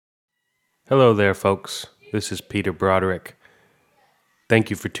Hello there, folks. This is Peter Broderick. Thank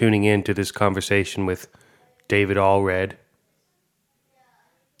you for tuning in to this conversation with David Allred.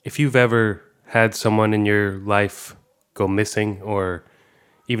 If you've ever had someone in your life go missing, or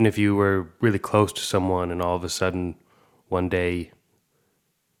even if you were really close to someone and all of a sudden one day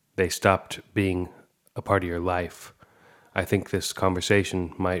they stopped being a part of your life, I think this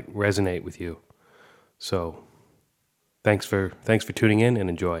conversation might resonate with you. So, thanks for tuning in and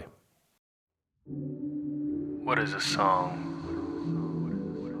enjoy. What is a song?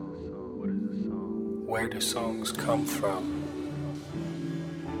 Where do songs come from?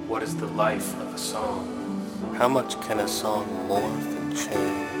 What is the life of a song? How much can a song morph and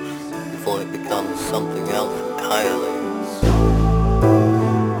change before it becomes something else entirely?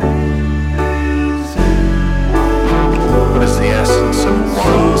 What is the essence of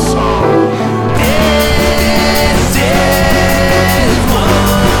one song?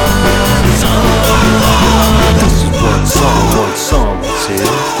 This is one song. This is one song, this is.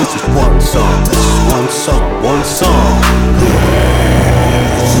 This is one song, this is one song, one song.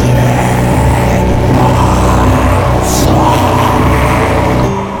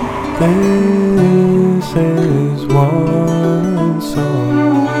 This is one song.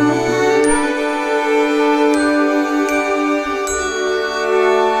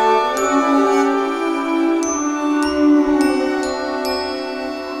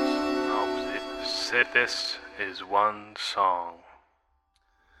 This is one song.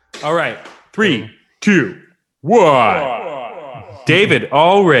 All right, 3, 2, 1. David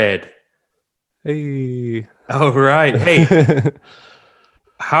Allred. Hey. All right. Hey,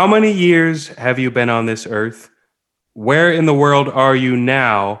 how many years have you been on this earth? Where in the world are you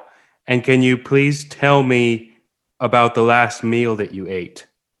now? And can you please tell me about the last meal that you ate?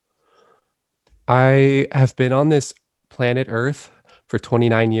 I have been on this planet Earth for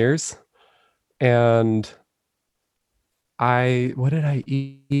 29 years. And what did I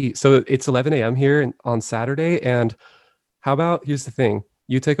eat? So it's 11 a.m. here on Saturday. And how about, here's the thing.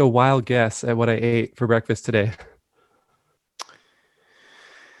 You take a wild guess at what I ate for breakfast today.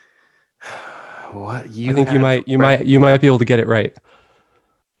 What I think you might be able to get it right.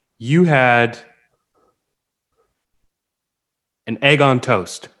 You had an egg on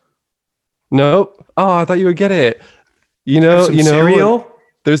toast. Nope. Oh, I thought you would get it. Cereal.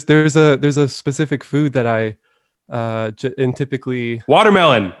 There's a specific food that I and typically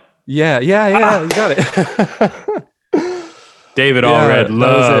Watermelon. Yeah, you got it. David Allred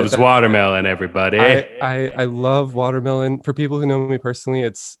loves watermelon, everybody. I love watermelon. For people who know me personally,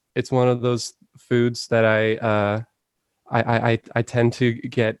 it's one of those foods that I tend to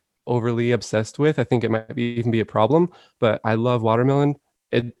get overly obsessed with. I think it might even be a problem, but I love watermelon.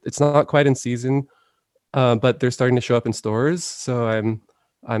 It's not quite in season, but they're starting to show up in stores. So I'm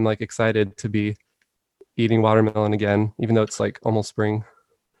like excited to be eating watermelon again, even though it's like almost spring.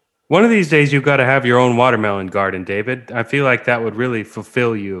 One of these days, you've got to have your own watermelon garden, David. I feel like that would really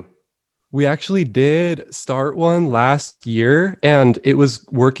fulfill you. We actually did start one last year, and it was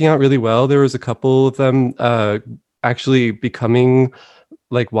working out really well. There was a couple of them actually becoming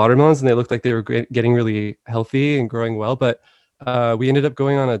like watermelons, and they looked like they were getting really healthy and growing well. But we ended up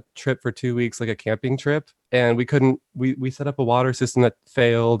going on a trip for 2 weeks, like a camping trip, and we set up a water system that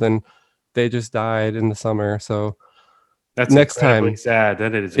failed, and they just died in the summer. So that's next time sad.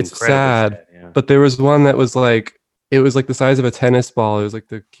 That is it's sad. Yeah. But there was one that was like, it was like the size of a tennis ball. It was like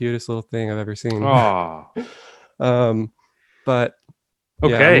the cutest little thing I've ever seen. Oh. But okay. Yeah,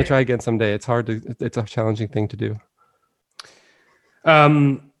 I'm gonna try again someday. It's a challenging thing to do.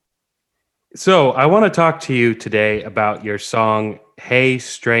 So I want to talk to you today about your song "Hey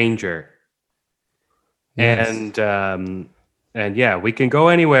Stranger." Yes. And yeah, we can go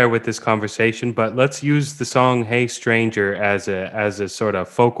anywhere with this conversation, but let's use the song "Hey Stranger" as a sort of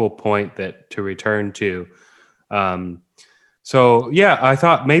focal point to return to. So yeah, I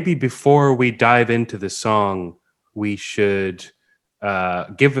thought maybe before we dive into the song, we should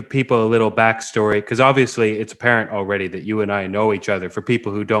give people a little backstory, because obviously it's apparent already that you and I know each other, for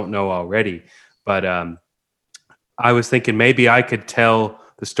people who don't know already. But I was thinking maybe I could tell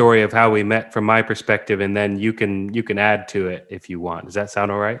the story of how we met from my perspective, and then you can add to it if you want. Does that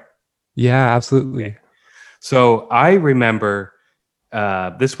sound all right? Yeah, absolutely. Okay. So I remember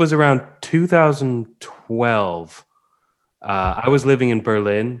this was around 2012. I was living in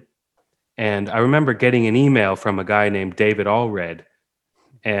Berlin, and I remember getting an email from a guy named David Allred,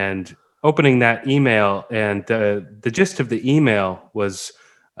 and opening that email, and the gist of the email was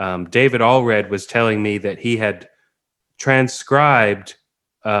David Allred was telling me that he had transcribed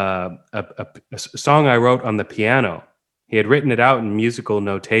a song I wrote on the piano. He had written it out in musical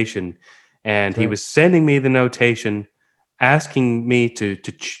notation, and he Right. was sending me the notation, asking me to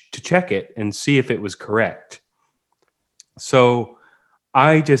check it and see if it was correct. So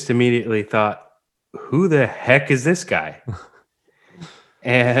I just immediately thought, who the heck is this guy?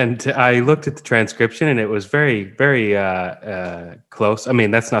 And I looked at the transcription, and it was very, very close. I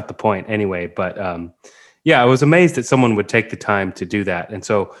mean, that's not the point anyway, but yeah, I was amazed that someone would take the time to do that. And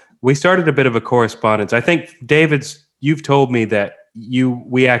so we started a bit of a correspondence. I think, you've told me that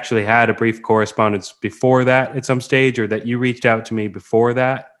we actually had a brief correspondence before that at some stage, or that you reached out to me before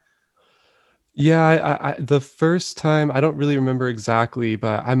that. Yeah, the first time I don't really remember exactly,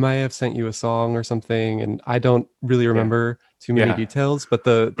 but I might have sent you a song or something, and I don't really remember too many Yeah. details. But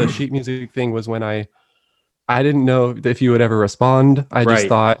the sheet music thing was when I didn't know if you would ever respond. I just Right.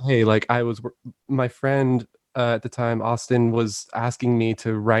 thought, hey, like my friend at the time, Austin, was asking me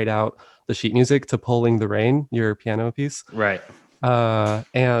to write out the sheet music to "Pulling the Rain," your piano piece, Right.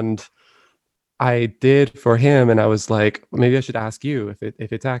 and I did for him, and I was like, maybe I should ask you if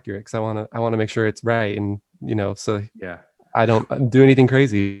it's accurate, because I want to make sure it's right, and so Yeah. I don't do anything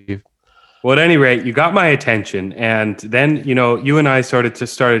crazy. Well, at any rate, you got my attention, and then you and I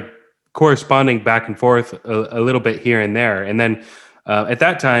started corresponding back and forth a little bit here and there, and then at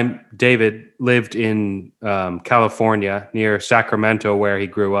that time, David lived in California near Sacramento, where he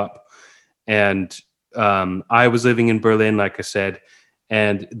grew up, and I was living in Berlin, like I said.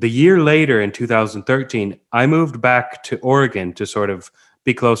 And the year later, in 2013, I moved back to Oregon to sort of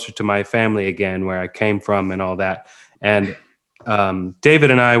be closer to my family again, where I came from and all that. And David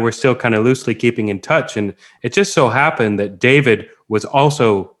and I were still kind of loosely keeping in touch. And it just so happened that David was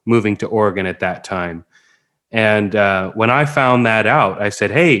also moving to Oregon at that time. And when I found that out, I said,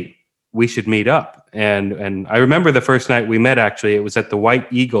 hey, we should meet up. And I remember the first night we met, actually, it was at the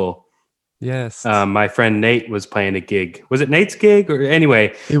White Eagle. Yes, My friend Nate was playing a gig. Was it Nate's gig? Or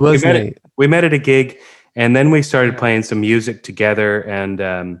anyway, it was Nate. We met at a gig, and then we started Yeah. playing some music together, and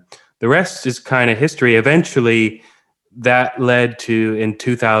the rest is kind of history. Eventually, that led to, in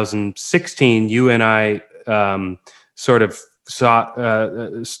 2016, you and I sort of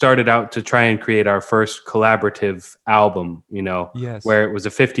started out to try and create our first collaborative album, Yes. where it was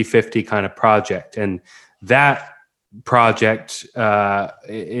a 50-50 kind of project. And that project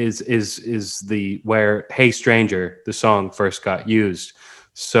is the where "Hey Stranger," the song, first got used.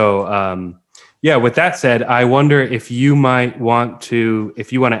 So yeah, with that said, I wonder if you want to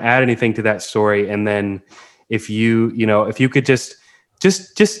add anything to that story, and then if you could just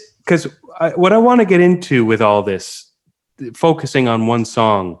because what I want to get into with all this, focusing on one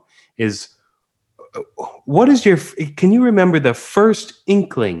song, is what is can you remember the first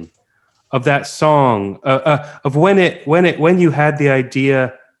inkling of that song, of when you had the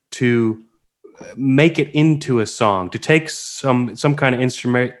idea to make it into a song, to take some kind of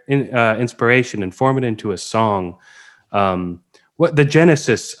inspiration and form it into a song? What the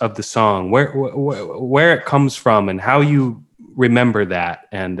genesis of the song, where it comes from, and how you remember that?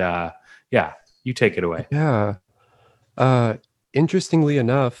 And yeah, you take it away. Yeah. Interestingly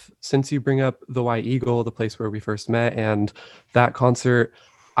enough, since you bring up the White Eagle, the place where we first met, and that concert,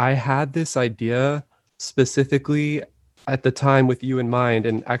 I had this idea specifically at the time with you in mind.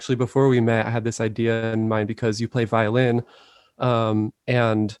 And actually, before we met, I had this idea in mind because you play violin,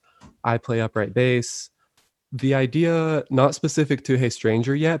 and I play upright bass. The idea, not specific to "Hey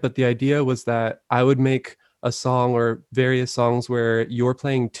Stranger" yet, but the idea was that I would make a song or various songs where you're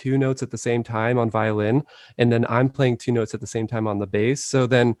playing two notes at the same time on violin, and then I'm playing two notes at the same time on the bass. So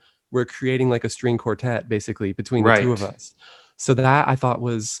then we're creating like a string quartet basically between the two of Right. us. So that I thought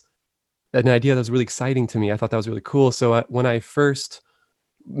was an idea that was really exciting to me. I thought that was really cool. So when I first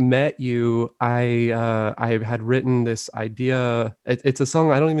met you, I had written this idea. It's a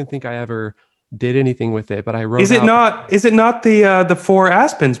song I don't even think I ever did anything with it, but I wrote Is it out. not? Is it not the Four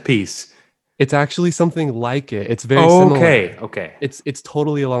Aspens piece? It's actually something like it. It's very similar. Okay. It's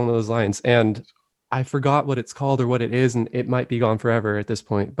totally along those lines, and I forgot what it's called or what it is, and it might be gone forever at this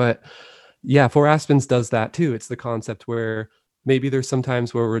point. But yeah, Four Aspens does that too. It's the concept where maybe there's some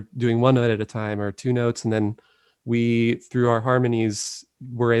times where we're doing one note at a time or two notes, and then we, through our harmonies,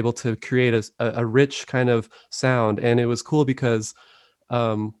 were able to create a rich kind of sound. And it was cool because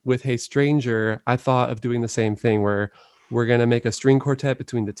with "Hey Stranger," I thought of doing the same thing where we're going to make a string quartet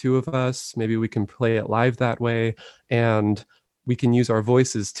between the two of us. Maybe we can play it live that way, and we can use our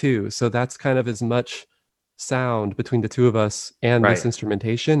voices too. So that's kind of as much sound between the two of us and this Right.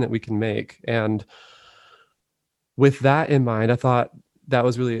 instrumentation that we can make. And with that in mind, I thought that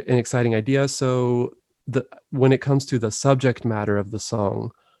was really an exciting idea. So when it comes to the subject matter of the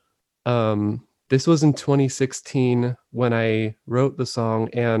song, this was in 2016 when I wrote the song,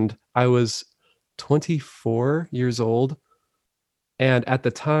 and I was 24 years old. And at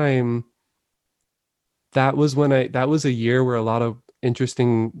the time, that was that was a year where a lot of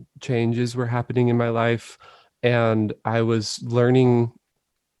interesting changes were happening in my life. And I was learning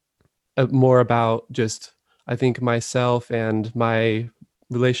more about just, I think, myself and my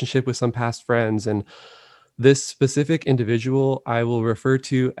relationship with some past friends. And this specific individual I will refer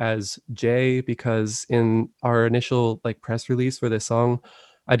to as Jay, because in our initial like press release for this song,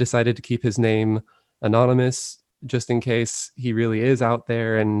 I decided to keep his name anonymous just in case he really is out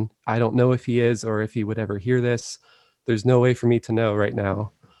there, and I don't know if he is or if he would ever hear this. There's no way for me to know right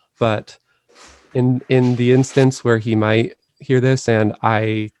now. But in the instance where he might hear this, and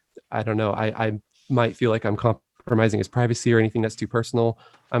I don't know, I might feel like I'm compromising his privacy or anything that's too personal,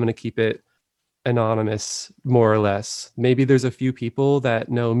 I'm going to keep it anonymous, more or less. Maybe there's a few people that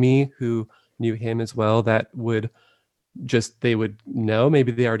know me who knew him as well that would they would know,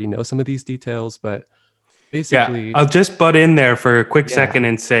 maybe they already know some of these details, but basically, Yeah, I'll just butt in there for a quick Yeah. second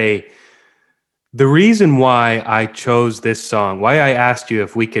and say the reason why I chose this song, why I asked you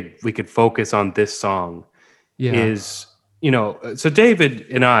if we could focus on this song, yeah, is, so David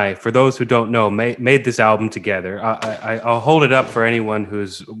and I, for those who don't know, made this album together. I'll hold it up for anyone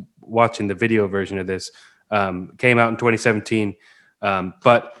who's watching the video version of this. Came out in 2017,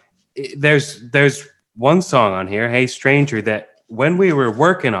 but there's one song on here, "Hey Stranger," that when we were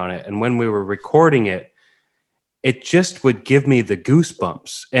working on it and when we were recording it, it just would give me the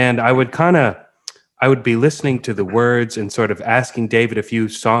goosebumps, and I would be listening to the words and sort of asking David a few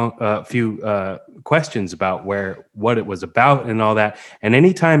questions about what it was about and all that. And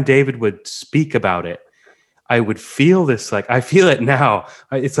anytime David would speak about it, I would feel this, like I feel it now.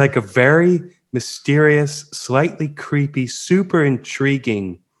 It's like a very mysterious, slightly creepy, super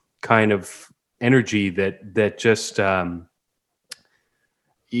intriguing kind of energy that just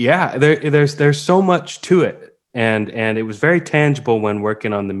there's so much to it. And it was very tangible when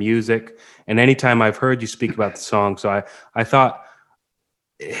working on the music, and anytime I've heard you speak about the song. So I thought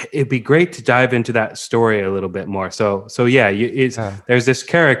it'd be great to dive into that story a little bit more. So yeah, there's this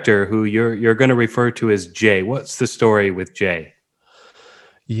character who you're going to refer to as Jay. What's the story with Jay?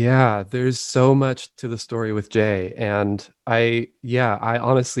 Yeah, there's so much to the story with Jay. And I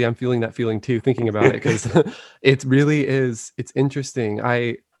honestly, I'm feeling that feeling too, thinking about it, because it really is, it's interesting.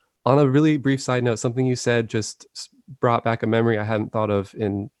 On a really brief side note, something you said just brought back a memory I hadn't thought of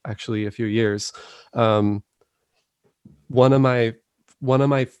in actually a few years. One of my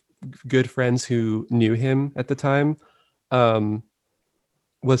good friends who knew him at the time,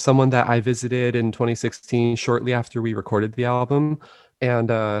 was someone that I visited in 2016, shortly after we recorded the album.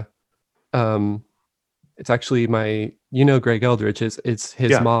 And it's actually Greg Eldridge, it's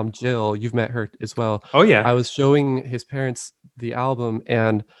his mom, Jill. You've met her as well. Oh yeah. I was showing his parents the album,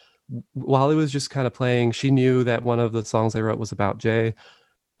 and while it was just kind of playing, she knew that one of the songs I wrote was about Jay.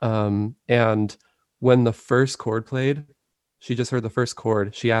 And when the first chord played, she just heard the first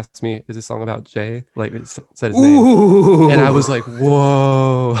chord. She asked me, "Is this song about Jay?" Like, it said his name. And I was like,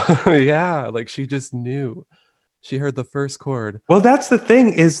 whoa. Yeah, like she just knew. She heard the first chord. Well, that's the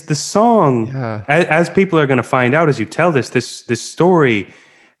thing, is the song, Yeah. as people are going to find out as you tell this story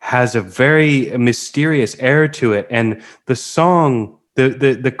has a very mysterious air to it. And the song,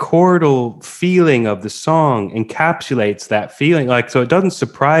 the chordal feeling of the song encapsulates that feeling. Like, so it doesn't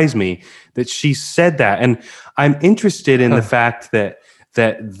surprise me that she said that. And I'm interested in the fact that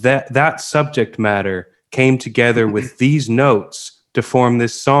subject matter came together with these notes to form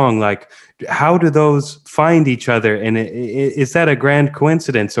this song. Like, how do those find each other? And is that a grand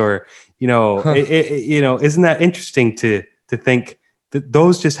coincidence, or isn't that interesting to think that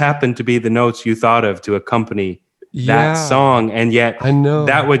those just happen to be the notes you thought of to accompany that song, and yet I know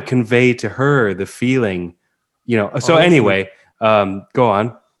that would convey to her the feeling, So Honestly. anyway, go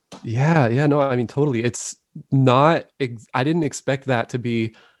on. Yeah, no, I mean, totally. It's not. I didn't expect that to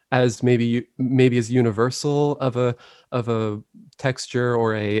be as maybe as universal of a texture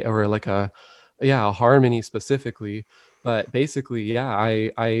or like a harmony specifically. But basically, yeah,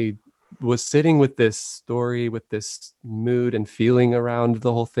 I was sitting with this story, with this mood and feeling around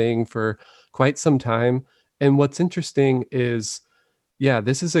the whole thing for quite some time. And what's interesting is,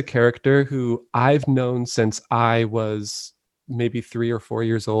 this is a character who I've known since I was maybe 3 or 4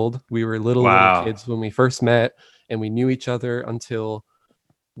 years old. We were little kids when we first met, and we knew each other until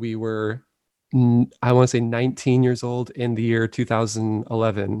we were, I want to say, 19 years old in the year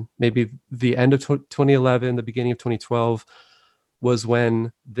 2011. Maybe the end of 2011, the beginning of 2012 was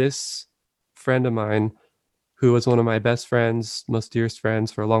when this friend of mine, who was one of my best friends, most dearest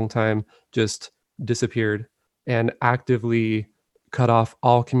friends for a long time, just disappeared and actively cut off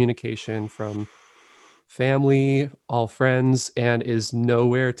all communication from family, all friends, and is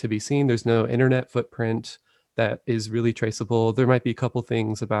nowhere to be seen. There's no internet footprint that is really traceable. There might be a couple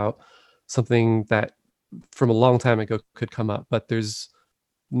things about something that from a long time ago could come up, but there's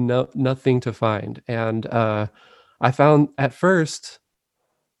nothing to find. And I found at first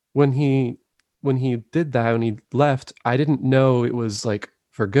when he did that, when he left, I didn't know it was like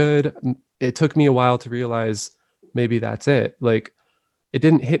for good. It took me a while to realize maybe that's it. Like it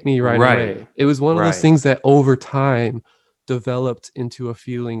didn't hit me right away. It was one of those Right. things that over time developed into a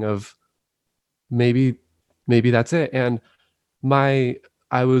feeling of maybe that's it. And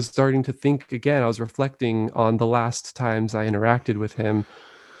I was starting to think again. I was reflecting on the last times I interacted with him,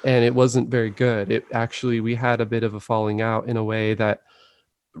 and it wasn't very good. It actually, we had a bit of a falling out in a way that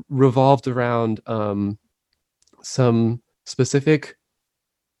revolved around some specific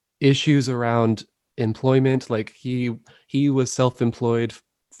issues around employment. Like he was self-employed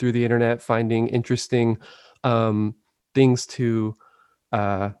through the internet, finding interesting things to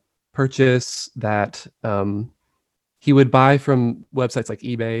purchase that he would buy from websites like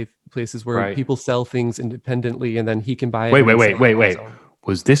eBay, places where Right. people sell things independently, and then he can buy it. Wait, and then wait, sell wait, it wait, on wait.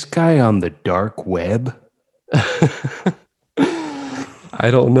 Was this guy on the dark web? his own. I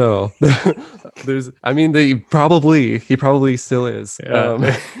don't know. He probably still is.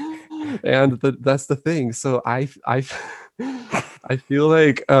 Yeah. And that's the thing. So I feel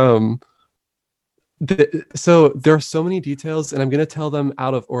like so there are so many details, and I'm going to tell them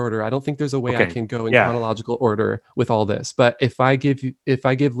out of order. I don't think there's a way I Okay. can go in Yeah. chronological order with all this, but if I give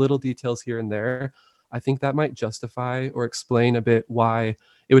little details here and there, I think that might justify or explain a bit why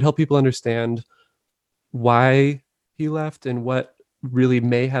it would help people understand why he left and what really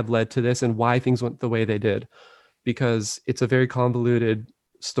may have led to this and why things went the way they did, because it's a very convoluted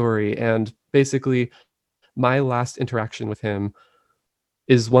story. And basically my last interaction with him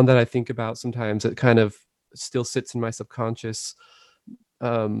is one that I think about sometimes. It kind of still sits in my subconscious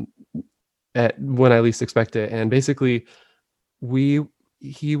um, at when I least expect it. And basically,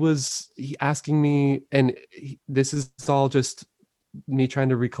 he was asking me, and this is all just me trying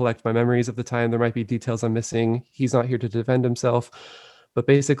to recollect my memories of the time. There might be details I'm missing. He's not here to defend himself, but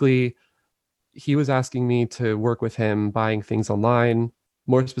basically, he was asking me to work with him buying things online,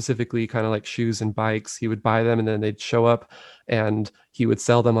 more specifically kind of like shoes and bikes. He would buy them and then they'd show up, and he would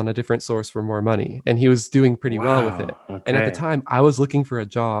sell them on a different source for more money, and he was doing pretty well with it. Wow, And at the okay. time I was looking for a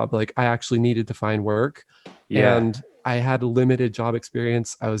job. Like I actually needed to find work, Yeah. and I had a limited job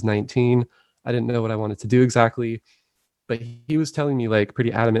experience. I was 19. I didn't know what I wanted to do exactly, but he was telling me like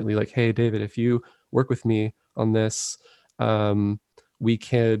pretty adamantly, like, hey David, if you work with me on this, we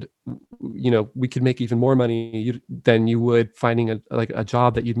could make even more money than you would finding a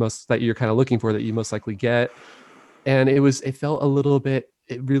job that you're kind of looking for, that you most likely get. And it felt a little bit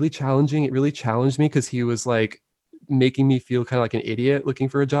really challenging. It really challenged me because he was like making me feel kind of like an idiot looking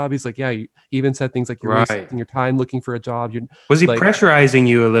for a job. He's like, yeah, he even said things like, you're Right. wasting your time looking for a job. You're Was he like, pressurizing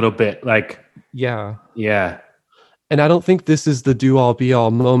you a little bit? Like, yeah. yeah. And I don't think this is the do all be all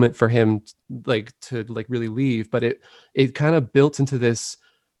moment for him to really leave, but it kind of built into this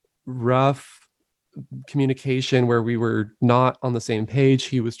rough communication where we were not on the same page.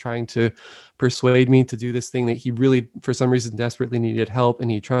 He was trying to persuade me to do this thing that he really, for some reason, desperately needed help, and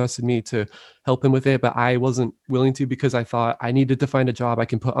he trusted me to help him with it, but I wasn't willing to because I thought I needed to find a job I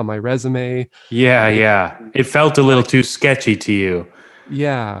can put on my resume. Yeah, yeah. It felt a little too sketchy to you.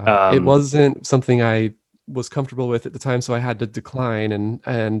 Yeah, it wasn't something I was comfortable with at the time, so I had to decline.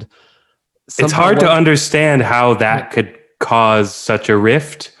 And It's hard to understand how that could cause such a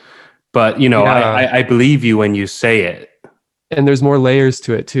rift, but Yeah. I believe you when you say it. And there's more layers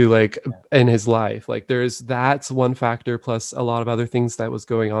to it too, like in his life. Like that's one factor, plus a lot of other things that was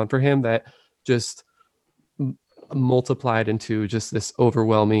going on for him that just multiplied into just this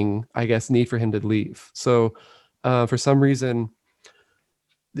overwhelming, I guess, need for him to leave. So for some reason,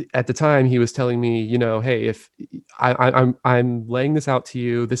 at the time he was telling me, hey, if I'm laying this out to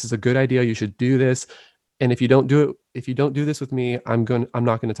you, this is a good idea, you should do this, and if you don't do this with me, I'm not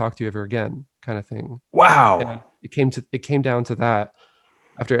going to talk to you ever again, kind of thing. Wow. And it came down to that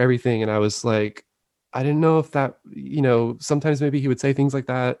after everything. And I was like, I didn't know if that, sometimes maybe he would say things like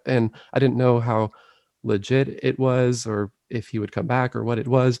that, and I didn't know how legit it was or if he would come back or what it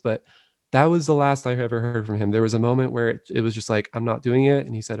was, but that was the last I ever heard from him. There was a moment where it was just like, I'm not doing it.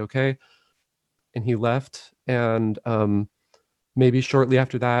 And he said, okay. And he left. And maybe shortly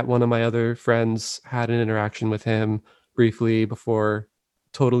after that, one of my other friends had an interaction with him briefly before.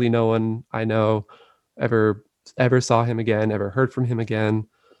 Totally no one I know ever saw him again, ever heard from him again.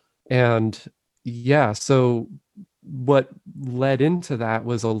 And yeah, so what led into that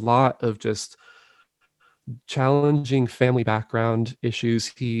was a lot of just challenging family background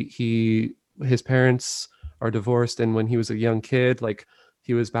issues. His parents are divorced, and when he was a young kid, like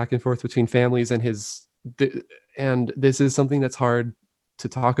he was back and forth between families, and and this is something that's hard to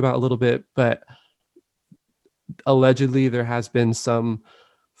talk about a little bit, but allegedly there has been some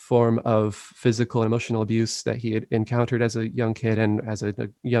form of physical and emotional abuse that he had encountered as a young kid and as a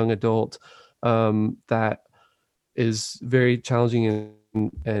young adult, that is very challenging,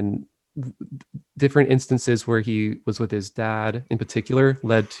 and different instances where he was with his dad in particular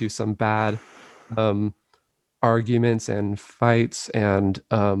led to some bad um, arguments and fights. And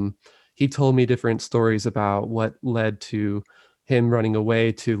he told me different stories about what led to him running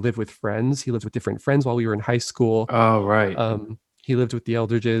away to live with friends. He lived with different friends while we were in high school. Oh, right. He lived with the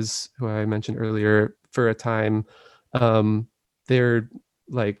Eldridges, who I mentioned earlier, for a time. They're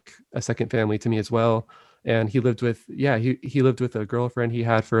like a second family to me as well. And he lived with, yeah, he lived with a girlfriend he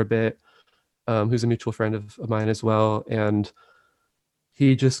had for a bit, who's a mutual friend of mine as well. And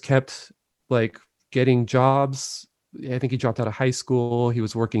he just kept like getting jobs. I think he dropped out of high school. He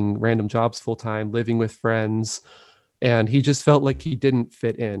was working random jobs full time, living with friends, and he just felt like he didn't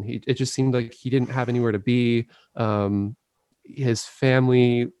fit in. It just seemed like he didn't have anywhere to be. His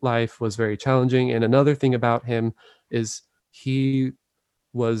family life was very challenging. And another thing about him is he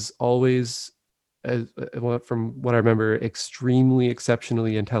was always, from what I remember, extremely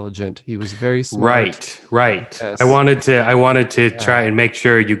exceptionally intelligent. He was very smart. Right. Yes. I wanted to try and make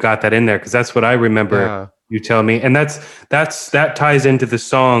sure you got that in there, because that's what I remember Yeah. you tell me, and that ties into the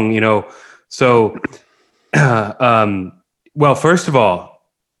song, you know. So, well, first of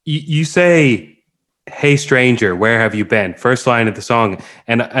all, you say, "Hey stranger, where have you been?" First line of the song,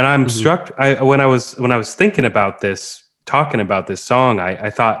 and I'm struck. When I was thinking about this, talking about this song, I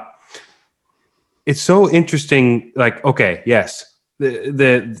thought it's so interesting. Like, okay, yes,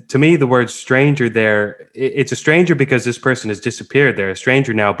 the to me the word stranger there, it's a stranger because this person has disappeared. They're a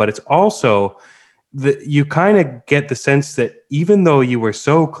stranger now, but it's also you kind of get the sense that even though you were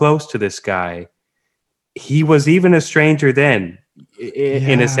so close to this guy, he was even a stranger then,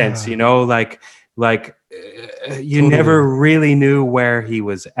 in a sense, you know, like you never really knew where he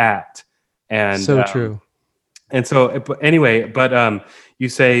was at. And So true. and so, but anyway, but you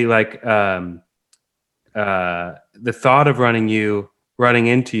say like the thought of running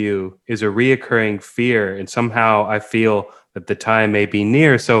into you is a reoccurring fear, and somehow I feel that the time may be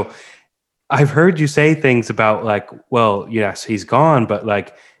near. So I've heard you say things about like, well, yes, he's gone, but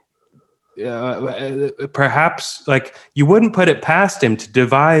like perhaps like you wouldn't put it past him to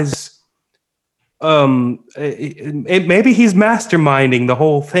devise. Maybe he's masterminding the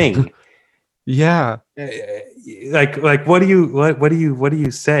whole thing. Yeah, Like what do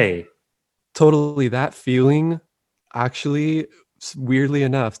you say? totally. That feeling, actually, weirdly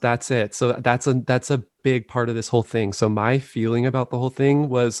enough, that's it. So that's a big part of this whole thing. So my feeling about the whole thing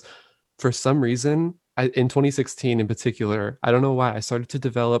was, for some reason, in 2016 in particular, I don't know why, I started to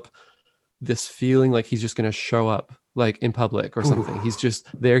develop this feeling like he's just going to show up like in public or something. He's just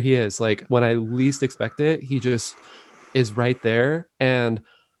there. He is, like, when I least expect it, he just is right there. And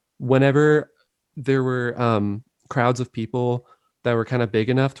whenever there were crowds of people that were kind of big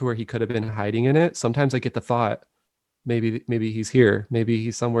enough to where he could have been hiding in it, sometimes I get the thought, maybe he's here, maybe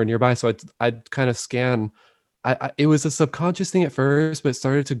he's somewhere nearby. So I'd kind of scan. It was a subconscious thing at first, but it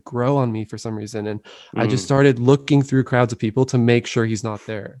started to grow on me for some reason, and I just started looking through crowds of people to make sure he's not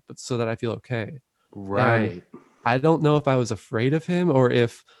there, but so that I feel okay. Right. And I don't know if I was afraid of him or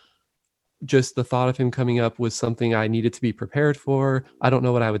if just the thought of him coming up was something I needed to be prepared for. I don't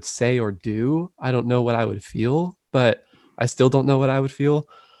know what I would say or do. I don't know what I would feel, but I still don't know what I would feel.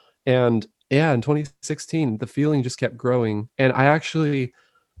 And yeah, in 2016, the feeling just kept growing. And I actually,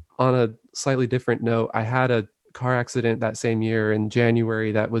 on a slightly different note, I had a car accident that same year in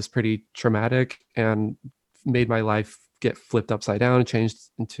January that was pretty traumatic and made my life get flipped upside down and changed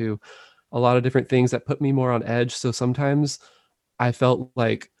into a lot of different things that put me more on edge. So sometimes I felt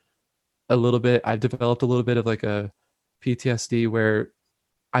like I've developed a little bit of like a PTSD where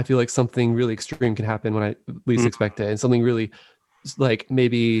I feel like something really extreme can happen when I least expect it. And something really, like,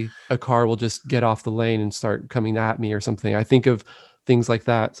 maybe a car will just get off the lane and start coming at me or something. I think of things like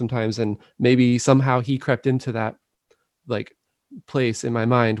that sometimes, and maybe somehow he crept into that like place in my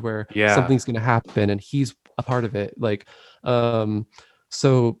mind where something's going to happen and he's a part of it. Like,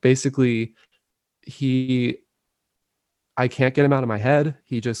 so basically I can't get him out of my head.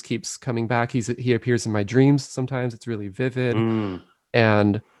 He just keeps coming back. He appears in my dreams sometimes. It's really vivid.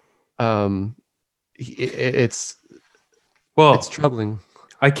 And it's Well, troubling.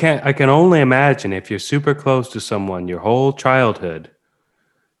 I can only imagine if you're super close to someone your whole childhood,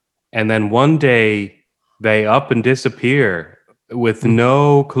 and then one day they up and disappear with Mm.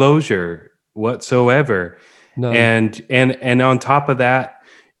 no closure whatsoever. None. And on top of that,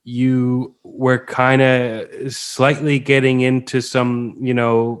 you were kind of slightly getting into some,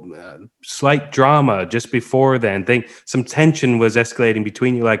 slight drama just before then. Some tension was escalating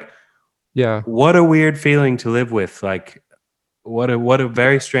between you. Like, Yeah. what a weird feeling to live with. Like, what a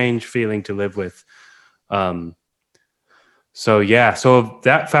very strange feeling to live with. So yeah, so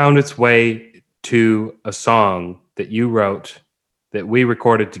that found its way to a song that you wrote that we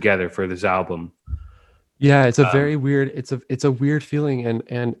recorded together for this album. Yeah, it's a very weird, it's a weird feeling,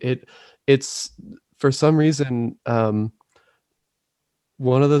 and it's for some reason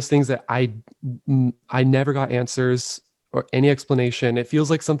one of those things that I never got answers or any explanation. It feels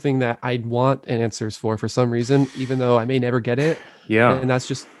like something that I'd want answers for some reason, even though I may never get it. Yeah. And that's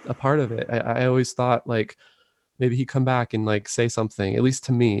just a part of it. I always thought like maybe he'd come back and like say something, at least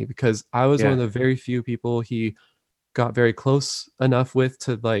to me, because I was one Yeah. of the very few people he got very close enough with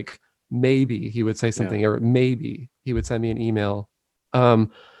to like maybe he would say something or maybe he would send me an email.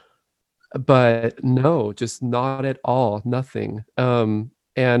 But no, just not at all, nothing.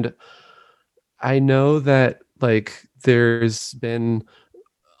 And I know that like there's been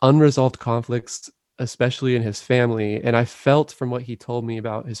unresolved conflicts, especially in his family, and I felt from what he told me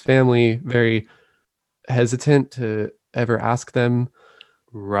about his family very hesitant to ever ask them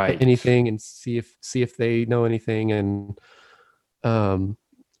Right. anything and see if they know anything. And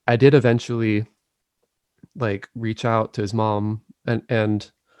I did eventually like reach out to his mom,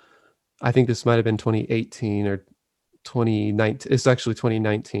 and I think this might have been 2018 or 2019. It's actually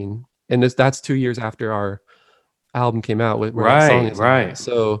 2019, and that's 2 years after our album came out, where that song Right, is on. right.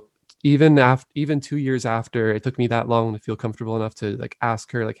 So even 2 years after, it took me that long to feel comfortable enough to like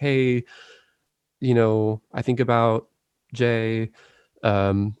ask her like, hey, I think about Jay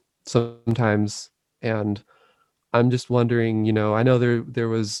sometimes, and I'm just wondering, I know there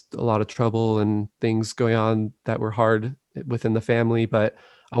was a lot of trouble and things going on that were hard within the family, but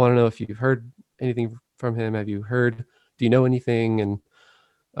I want to know if you've heard anything from him. Have you heard? Do you know anything? And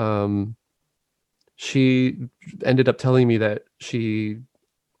um, she ended up telling me that she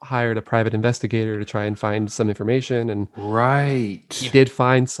hired a private investigator to try and find some information, and Right. he did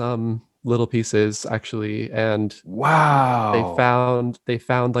find some little pieces actually, and Wow. they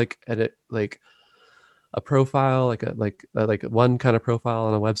found like a profile, like one kind of profile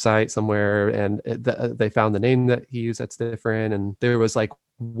on a website somewhere, and they found the name that he used that's different, and there was like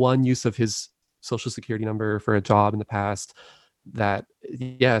one use of his social security number for a job in the past that,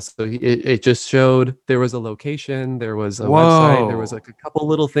 yeah, so it just showed there was a location, there was a website, there was Whoa. like a couple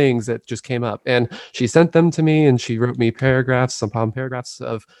little things that just came up, and she sent them to me, and she wrote me paragraphs, some palm paragraphs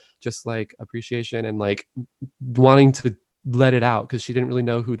of just like appreciation and like wanting to let it out, because she didn't really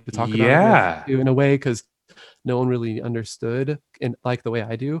know who to talk about it with Yeah. in a way, because no one really understood in like the way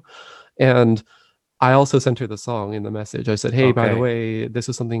I do. And I also sent her the song in the message. I said, hey, by the Okay. way, this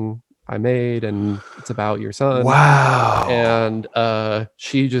is something I made and it's about your son. Wow. And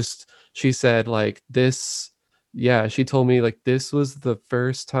she said like this, yeah, she told me like this was the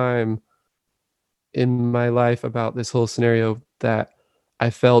first time in my life about this whole scenario that I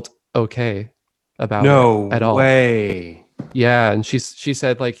felt okay about it No at all. way. Yeah, and she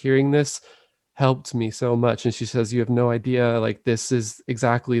said like hearing this helped me so much, and she says you have no idea, like this is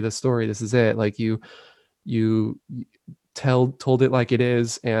exactly the story, this is it, like you told it like it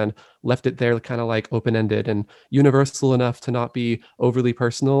is and left it there kind of like open-ended and universal enough to not be overly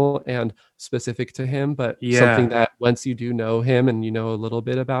personal and specific to him, but something Yeah. that once you do know him and you know a little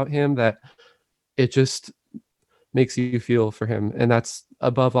bit about him, that it just makes you feel for him. And that's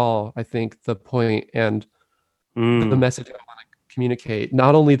above all, I think, the point and the Mm. message I want to communicate.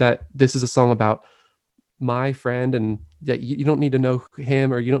 Not only that this is a song about my friend and that you don't need to know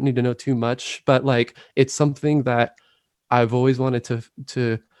him or you don't need to know too much, but like it's something that I've always wanted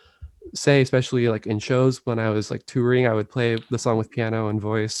to say, especially like in shows when I was like touring. I would play the song with piano and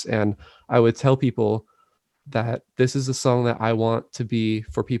voice, and I would tell people that this is a song that I want to be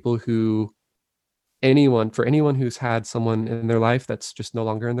for people who for anyone who's had someone in their life that's just no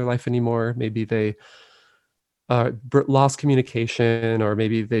longer in their life anymore. Maybe they lost communication, or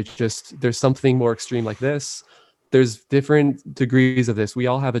maybe there's something more extreme like this. There's different degrees of this. We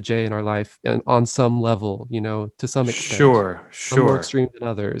all have a J in our life, and on some level, to some extent, Sure. some more Sure. extreme than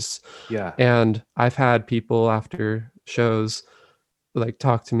others. Yeah. And I've had people after shows like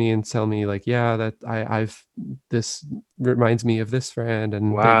talk to me and tell me like, yeah, that I've this reminds me of this friend, and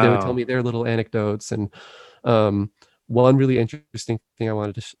they would tell Wow. me their little anecdotes. And um one really interesting thing I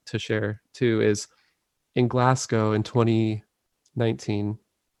wanted to share too is in Glasgow in 2019,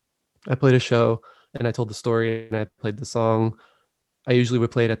 I played a show and I told the story and I played the song. I usually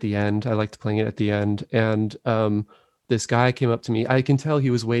would play it at the end. I liked playing it at the end. And this guy came up to me. I can tell he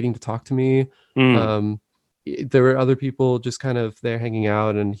was waiting to talk to me. Mm. There were other people just kind of there hanging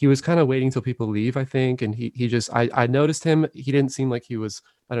out, and he was kind of waiting till people leave, I think. And he just I noticed him. He didn't seem like he was,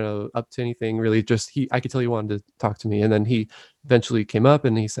 I don't know, up to anything really. Just I could tell he wanted to talk to me. And then he eventually came up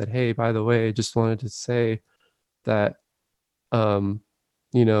and he said, "Hey, by the way, just wanted to say that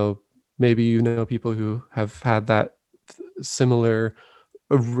you know, maybe you know people who have had that similar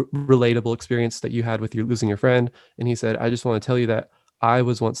relatable experience that you had with you losing your friend." And he said, "I just want to tell you that I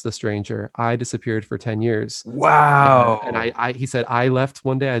was once the stranger. I disappeared for 10 years." Wow. And he said, "I left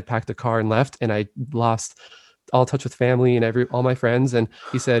one day, I packed a car and left, and I lost all touch with family and all my friends." And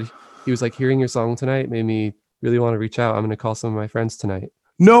he said, he was like, "Hearing your song tonight made me really want to reach out. I'm going to call some of my friends tonight."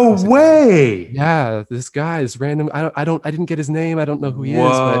 No way. Yeah, this guy is random. I didn't get his name. I don't know who he is,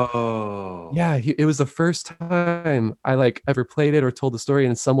 but Whoa. yeah, it was the first time I like ever played it or told the story,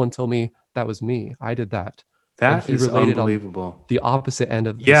 and someone told me that was me. I did that. And That he is related on unbelievable. the opposite end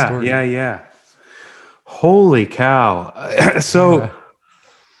of the Yeah, story. yeah. Holy cow. So Yeah.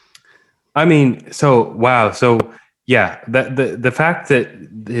 I mean, so wow. So yeah, the fact that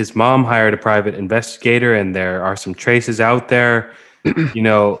his mom hired a private investigator and there are some traces out there, you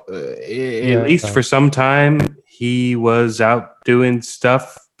know, at least for some time he was out doing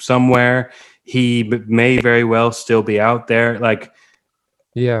stuff somewhere. He may very well still be out there. Like,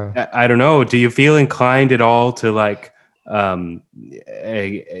 Yeah. I don't know. Do you feel inclined at all to like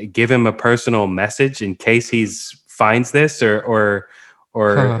give him a personal message in case he's finds this, or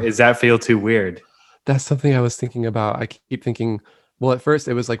Huh. does that feel too weird? That's something I was thinking about. I keep thinking, well, at first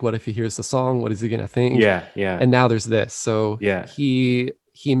it was like, what if he hears the song? What is he gonna think? Yeah, yeah, And now there's this. So yeah. he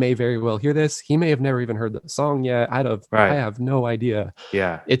may very well hear this. He may have never even heard the song yet. I Right. have no idea.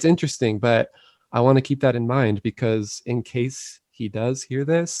 Yeah. It's interesting, but I want to keep that in mind because in case he does hear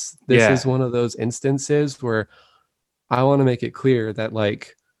this, this Yeah. is one of those instances where I want to make it clear that,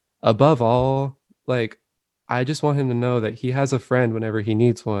 like, above all, like, I just want him to know that he has a friend whenever he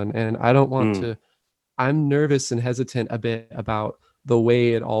needs one. And I don't want Mm. to, I'm nervous and hesitant a bit about the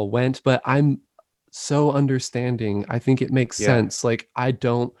way it all went, but I'm so understanding. I think it makes Yeah. sense. Like, I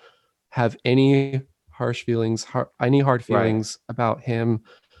don't have any harsh feelings, any hard Right. feelings about him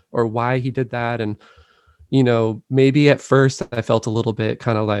or why he did that. And, you know, maybe at first I felt a little bit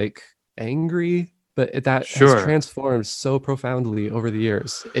kind of like angry, but that Sure. has transformed so profoundly over the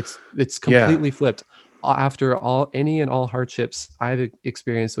years. It's Yeah. completely flipped after any and all hardships I've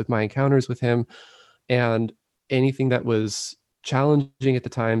experienced with my encounters with him, and anything that was challenging at the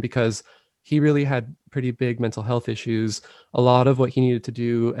time, because he really had pretty big mental health issues. A lot of what he needed to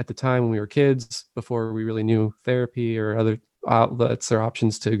do at the time when we were kids, before we really knew therapy or other outlets or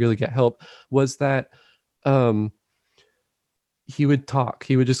options to really get help, was that he would talk.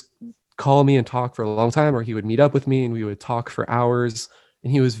 He would just call me and talk for a long time, or he would meet up with me and we would talk for hours.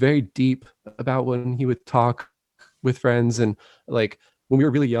 And he was very deep about when he would talk with friends. And like when we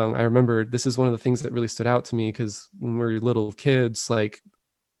were really young, I remember this is one of the things that really stood out to me, because when we were little kids, like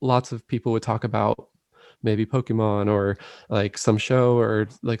lots of people would talk about maybe Pokemon or like some show or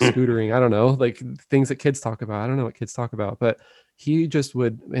like scootering. I don't know, like things that kids talk about. I don't know what kids talk about, but he just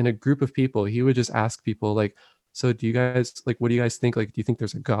would, in a group of people, he would just ask people like, "So do you guys, like, what do you guys think? Like, do you think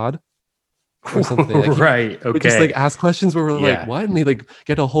there's a God?" Or something. Like, Right. we just Okay. like ask questions where we're Yeah. like, "What?" And they like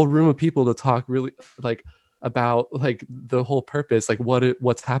get a whole room of people to talk really like about like the whole purpose, like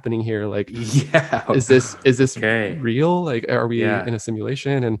what's happening here, like Yeah. is this Okay. real, like are we Yeah. in a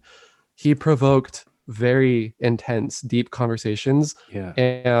simulation? And he provoked very intense, deep conversations, Yeah.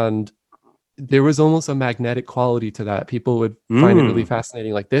 and there was almost a magnetic quality to that. People would find it really Mm.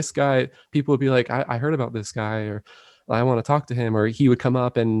 fascinating. Like this guy, people would be like, I heard about this guy, or I want to talk to him. Or he would come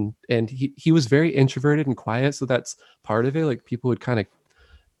up and he was very introverted and quiet. So that's part of it. Like people would kind of,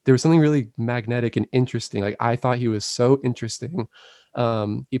 there was something really magnetic and interesting. Like I thought he was so interesting.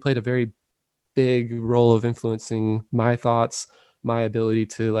 He played a very big role of influencing my thoughts, my ability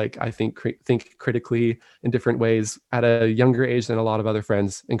to like, I think critically in different ways at a younger age than a lot of other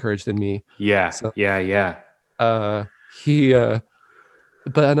friends encouraged in me. Yeah. So Yeah. he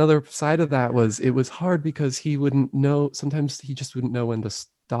but another side of that was, it was hard because he wouldn't know, sometimes he just wouldn't know when to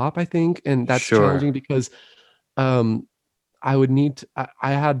stop, I think. And that's Sure. challenging because I would need to,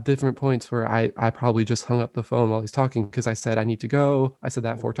 I had different points where I probably just hung up the phone while he's talking because I said I need to go. I said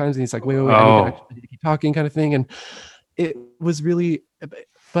that 4 times and he's like, wait, I need to Oh. actually keep talking, kind of thing. And it was really,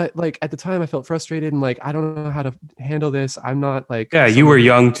 but like at the time I felt frustrated and like I don't know how to handle this. I'm not like Yeah, you someone were who-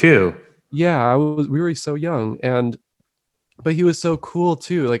 young too. yeah, we were so young, and but he was so cool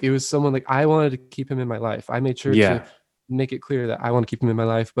too. Like it was someone like I wanted to keep him in my life. I made sure to Yeah. make it clear that I want to keep him in my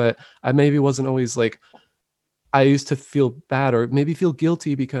life, but I maybe wasn't always like I used to feel bad or maybe feel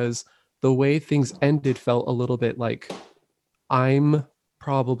guilty because the way things ended felt a little bit like I'm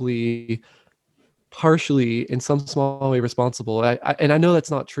probably partially in some small way responsible. And I know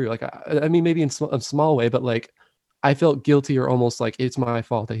that's not true. Like I mean maybe in a small way, but like I felt guilty or almost like it's my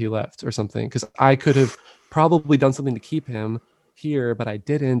fault that he left or something because I could have probably done something to keep him here, but I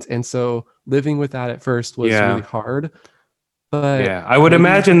didn't. And so living with that at first was really Yeah. hard. But Yeah. I would maybe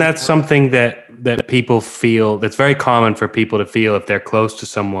imagine that's something that people feel, that's very common for people to feel if they're close to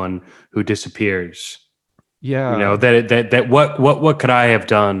someone who disappears. yeah. You know, that what could I have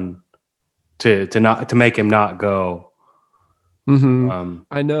done to make him not go? Um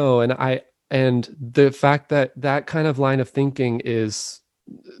I know, and the fact that that kind of line of thinking is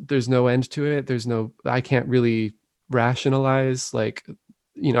there's no end to it. There's no I can't really rationalize like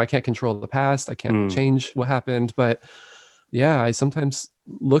I can't control the past. I can't mm, change what happened, but yeah, I sometimes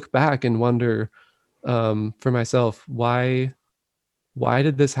look back and wonder for myself why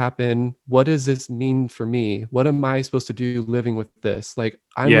did this happen? What does this mean for me? What am I supposed to do living with this? Like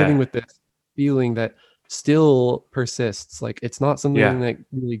I'm living yeah. with this feeling that still persists. Like it's not something Yeah. that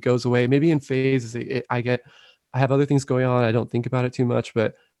really goes away. Maybe in phases, I have other things going on. I don't think about it too much,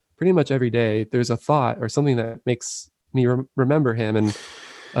 but pretty much every day there's a thought or something that makes me remember him. And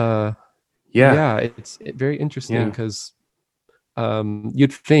Yeah. yeah, it's very interesting Yeah. because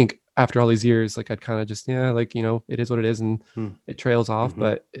you'd think after all these years like I'd kind of just like it is what it is and Mm, it trails off, mhm.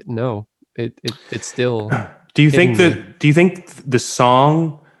 but no, it's still Do you think hitting me. the do you think the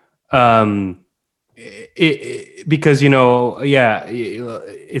song um because yeah,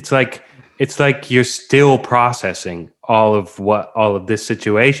 it's like you're still processing all of this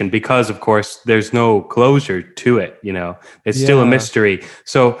situation because of course there's no closure to it, it's still a Yeah. mystery.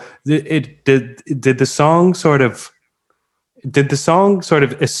 So did the song sort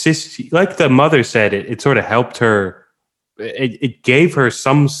of assist you? Like the mother said, it sort of helped her. It gave her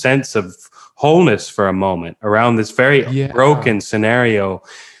some sense of wholeness for a moment around this very Yeah. broken scenario.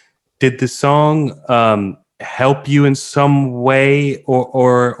 Did the song help you in some way,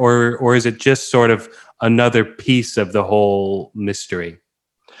 or is it just sort of another piece of the whole mystery?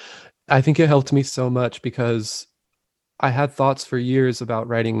 I think it helped me so much because I had thoughts for years about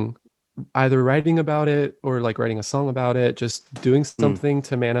either writing about it or like writing a song about it, just doing Hmm. something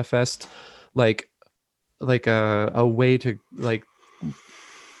to manifest like a way to like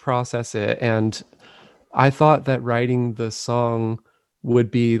process it. And I thought that writing the song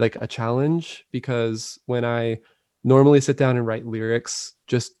would be like a challenge because when I normally sit down and write lyrics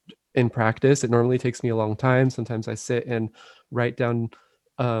just in practice, it normally takes me a long time. Sometimes I sit and write down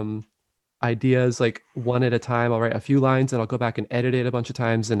um, ideas like one at a time. I'll write a few lines and I'll go back and edit it a bunch of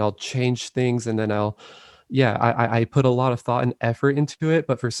times and I'll change things and then I put a lot of thought and effort into it.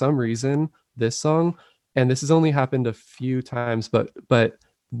 But for some reason, this song, and this has only happened a few times, but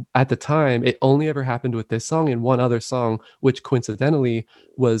at the time it only ever happened with this song and one other song which coincidentally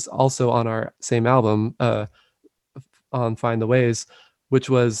was also on our same album on Find the Ways, which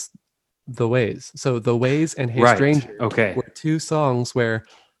was The Ways. So The Ways and Hey Right. Stranger Okay. were two songs where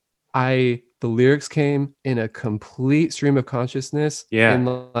the lyrics came in a complete stream of consciousness. Yeah. In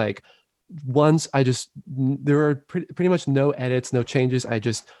like once there were pretty much no edits, no changes.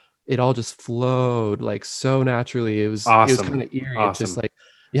 It all just flowed like so naturally. It was Awesome. kind of eerie. Awesome. It just like,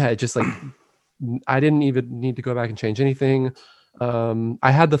 yeah, it just like, I didn't even need to go back and change anything.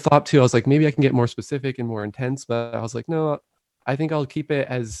 I had the thought too. I was like, maybe I can get more specific and more intense, but I was like, no, I think I'll keep it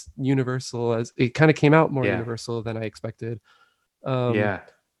as universal as it kind of came out more Yeah. universal than I expected. Yeah.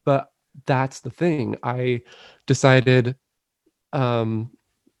 But that's the thing. I decided I'm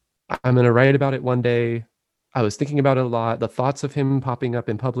going to write about it one day. I was thinking about it a lot. The thoughts of him popping up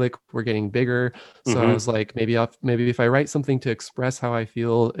in public were getting bigger. So I Mhm. was like, maybe if I write something to express how I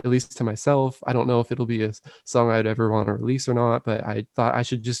feel, at least to myself, I don't know if it'll be a song I'd ever want to release or not, but I thought I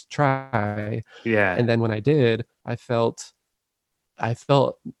should just try. Yeah. And then when I did, I felt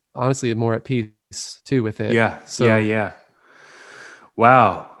honestly more at peace too with it. Yeah. So Yeah.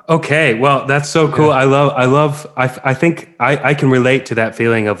 Wow. Okay. Well, that's so cool. Yeah. I think I can relate to that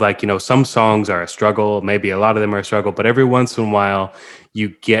feeling of like, some songs are a struggle. Maybe a lot of them are a struggle, but every once in a while you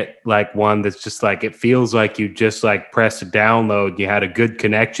get like one that's just like, it feels like you just like pressed a download. You had a good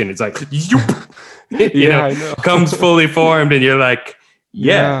connection. It's like, Yeah, I know. comes fully formed and you're like,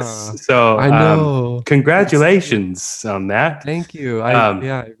 Yes. Yeah, So, I know. congratulations on that. Thank you. Um,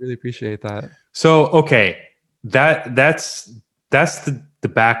 I really appreciate that. so, okay, that's the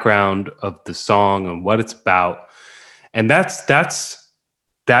background of the song and what it's about, and that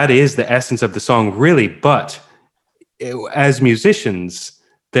is the essence of the song, really. But as musicians,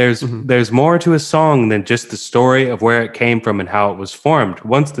 Mhm. there's more to a song than just the story of where it came from and how it was formed.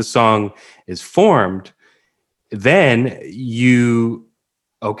 Once the song is formed, then you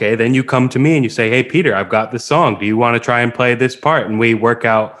come to me and you say, "Hey, Peter, I've got this song. Do you want to try and play this part?" And we work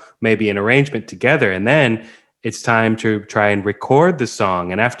out maybe an arrangement together. And then it's time to try and record the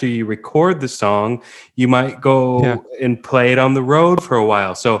song. And after you record the song, you might Yeah, go and play it on the road for a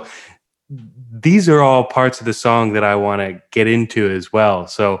while. So these are all parts of the song that I want to get into as well.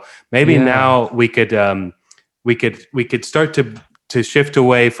 So maybe yeah, now we could start to shift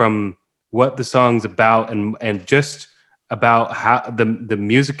away from what the song's about and just about how the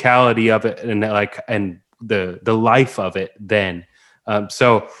musicality of it and the life of it then.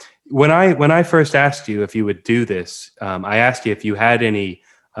 So when I first asked you if you would do this, I asked you if you had any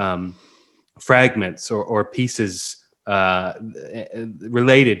fragments or pieces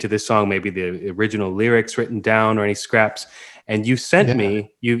related to this song, maybe the original lyrics written down or any scraps. And you sent yeah,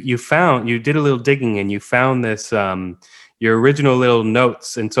 me, you did a little digging and you found this, your original little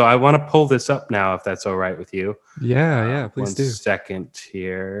notes. And so I want to pull this up now, if that's all right with you. yeah. Please One do. second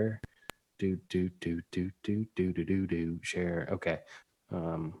here. Do share. Okay.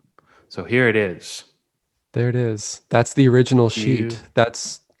 Um, so here it is. There it is. That's the original You sheet.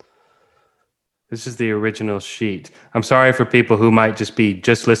 That's This is the original sheet. I'm sorry for people who might just be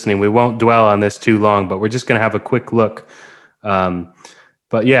just listening. We won't dwell on this too long, but we're just going to have a quick look. Um,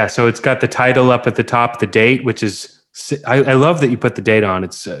 but yeah, so it's got the title up at the top, the date, which is, I love that you put the date on.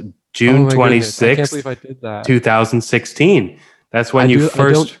 It's oh June my goodness. I can't believe 26th, I did that. 2016. That's when I you do. I don't.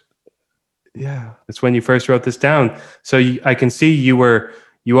 first, Yeah. that's when you first wrote this down. So I can see you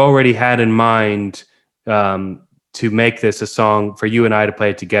already had in mind, to make this a song for you and I to play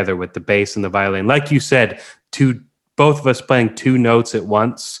it together with the bass and the violin. Like you said, both of us playing two notes at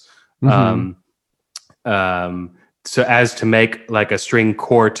once. Hmm. Um, so as to make like a string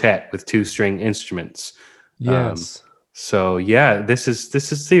quartet with two string instruments. Um, Yes. so yeah, this is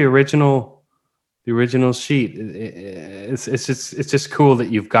the original sheet. It's just cool that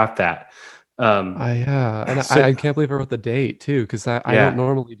you've got that. Um, And so I can't believe I wrote the date too, because I don't yeah,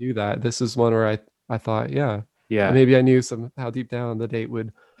 normally do that. This is one where I thought, yeah, yeah. maybe I knew somehow deep down the date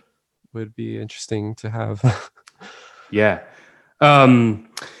would be interesting to have. Yeah. Um,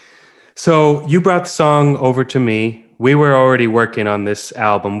 so you brought the song over to me. We were already working on this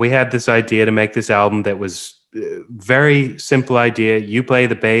album. We had this idea to make this album that was very simple idea. You play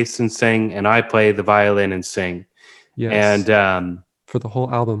the bass and sing, and I play the violin and sing. Yes, And for the whole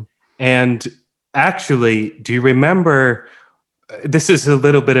album. and actually, do you remember? This is a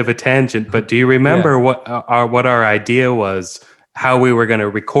little bit of a tangent, but do you Yeah. remember what our idea was? How we were going to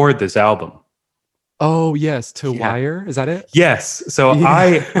record this album? Oh yes, to Yeah. Wire. Is that it? Yes. So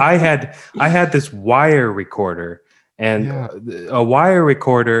Yeah. I had this wire recorder, and Yeah. a wire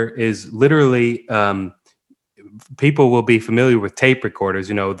recorder is literally, people will be familiar with tape recorders.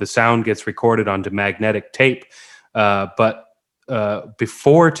 The sound gets recorded onto magnetic tape, but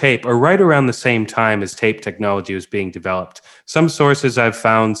before tape, or right around the same time as tape technology was being developed, some sources I've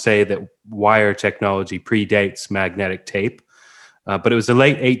found say that wire technology predates magnetic tape. But it was the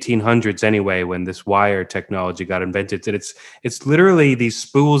late 1800s anyway when this wire technology got invented. And it's literally these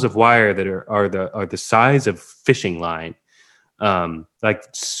spools of wire that are the size of fishing line, like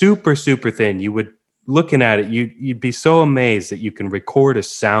super super thin. You would, looking at it, you'd be so amazed that you can record a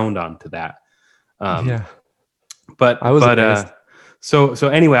sound onto that. Yeah. But I was but amazed. so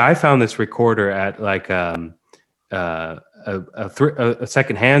anyway, I found this recorder at like a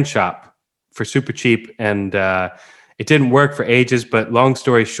secondhand shop for super cheap, and it didn't work for ages. But long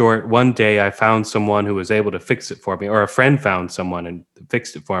story short, one day I found someone who was able to fix it for me, or a friend found someone and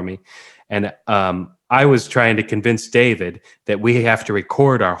fixed it for me, and I was trying to convince David that we have to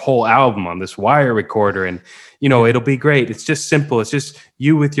record our whole album on this wire recorder, and it'll be great. It's just simple. It's just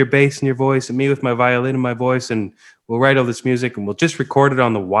you with your bass and your voice, and me with my violin and my voice, and we'll write all this music, and we'll just record it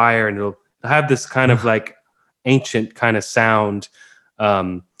on the wire, and it'll have this kind of like ancient kind of sound.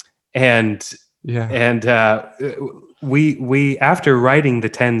 And Yeah. and we after writing the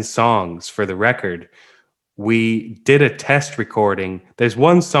 10 songs for the record, we did a test recording. There's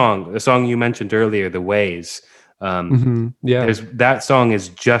one song, the song you mentioned earlier, The Ways. Yeah. That song is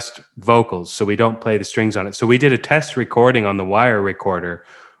just vocals, so we don't play the strings on it. So we did a test recording on the wire recorder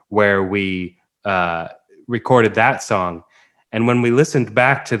where we recorded that song, And when we listened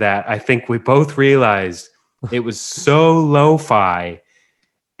back to that, I think we both realized it was so lo-fi.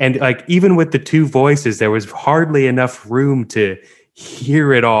 And like even with the two voices, there was hardly enough room to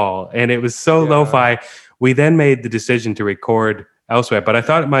hear it all. And it was so lo-fi. We then made the decision to record elsewhere. But I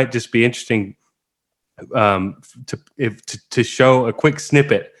thought it might just be interesting to show a quick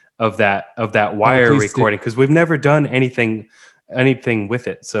snippet of that wire please recording, because we've never done anything with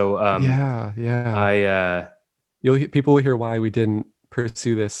it. So people will hear why we didn't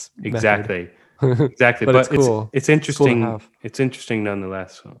pursue this method. exactly. But it's cool. It's interesting. Cool to have. It's interesting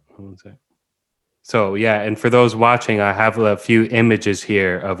nonetheless. Hold on a sec. So yeah, and for those watching, I have a few images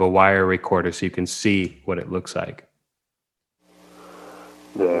here of a wire recorder so you can see what it looks like.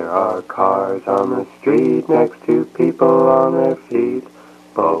 There are cars on the street next to people on their feet,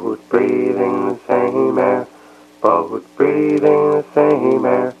 both breathing the same air, both breathing the same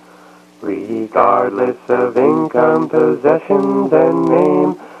air, regardless of income, possessions, and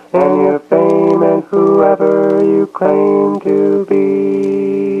name, and your fame, and whoever you claim to be.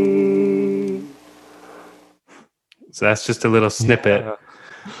 So that's just a little snippet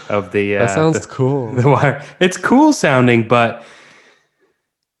of the. That sounds cool. The wire. It's cool sounding, but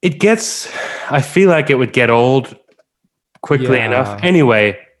it gets. I feel like it would get old quickly enough.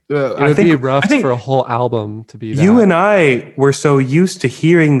 Anyway, It would be rough for a whole album to be that. You and I were so used to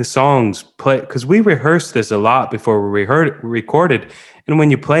hearing the songs play, because we rehearsed this a lot before we recorded. And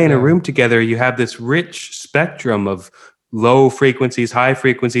when you play in a room together, you have this rich spectrum of low frequencies, high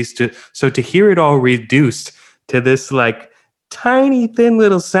frequencies. So to hear it all reduced to this like tiny thin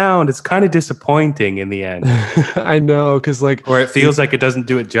little sound, it's kind of disappointing in the end. I know, because like, or it feels like it doesn't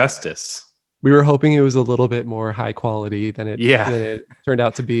do it justice. We were hoping it was a little bit more high quality than it turned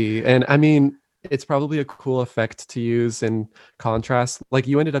out to be. And I mean, it's probably a cool effect to use in contrast. Like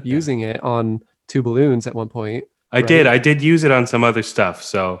you ended up using it on Two Balloons at one point. I did use it on some other stuff.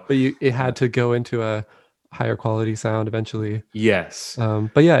 So, but it had to go into a higher quality sound eventually. Yes.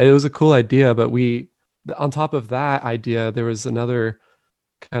 But yeah, it was a cool idea. But on top of that idea, there was another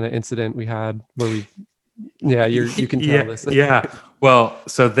kind of incident we had where you can tell this. Yeah. Well,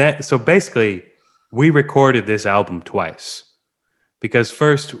 so basically we recorded this album twice, because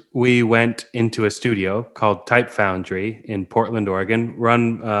first we went into a studio called Type Foundry in Portland, Oregon,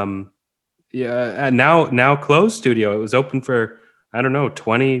 run now closed studio. It was open for, I don't know,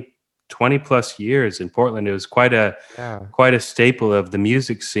 20 plus years in Portland. It was quite a staple of the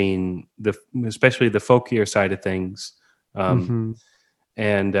music scene, especially the folkier side of things.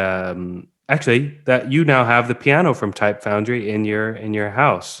 And actually, that you now have the piano from Type Foundry in your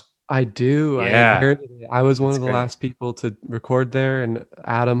house. I do. Yeah. I inherited it. I was one of the last people to record there, and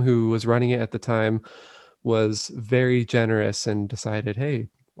Adam, who was running it at the time, was very generous and decided, hey,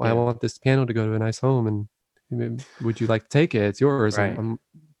 I want this piano to go to a nice home, and would you like to take it? It's yours. Right. And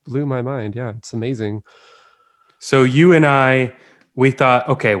blew my mind. Yeah, it's amazing. So you and I, we thought,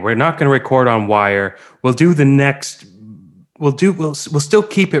 okay, we're not going to record on wire. We'll do the next. We'll still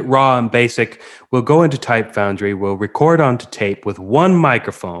keep it raw and basic. We'll go into Type Foundry. We'll record onto tape with one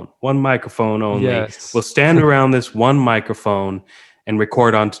microphone only. Yes. We'll stand around this one microphone and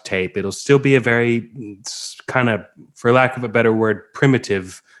record onto tape. It'll still be a very kind of, for lack of a better word,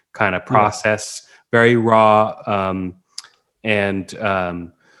 primitive kind of process, very raw.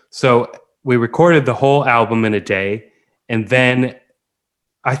 So we recorded the whole album in a day. And then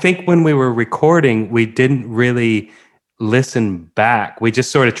I think when we were recording, we didn't really listen back. We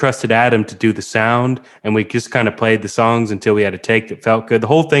just sort of trusted Adam to do the sound, and we just kind of played the songs until we had a take that felt good. The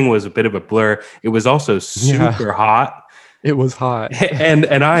whole thing was a bit of a blur. It was also super hot. It was hot. and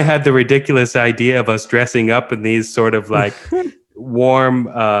I had the ridiculous idea of us dressing up in these sort of like warm,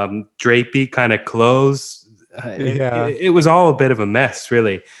 drapey kind of clothes. It was all a bit of a mess,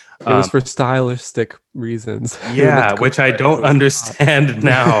 really. It was for stylistic reasons. Yeah, which I don't understand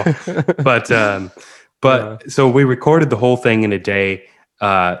now. But so we recorded the whole thing in a day.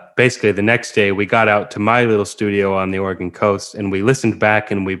 Basically, the next day we got out to my little studio on the Oregon coast, and we listened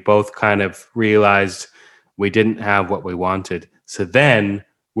back, and we both kind of realized we didn't have what we wanted. So then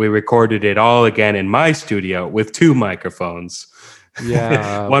we recorded it all again in my studio with two microphones.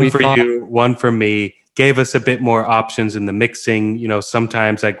 Yeah. One for you, one for me. Gave us a bit more options in the mixing. You know,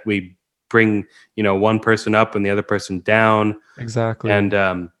 sometimes like we bring, one person up and the other person down. Exactly.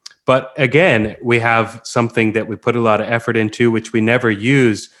 And, but again, we have something that we put a lot of effort into, which we never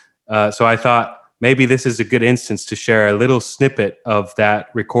used. So I thought maybe this is a good instance to share a little snippet of that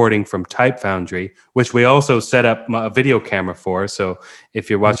recording from Type Foundry, which we also set up a video camera for. So if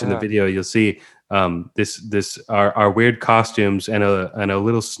you're watching the video, you'll see this our weird costumes and a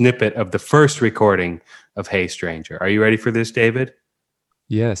little snippet of the first recording of Hey Stranger. Are you ready for this, David?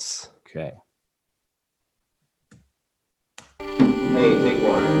 Yes. Okay. Hey, take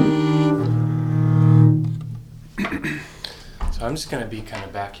one. So I'm just gonna be kind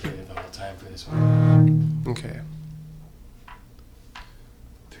of back here the whole time for this one. Okay.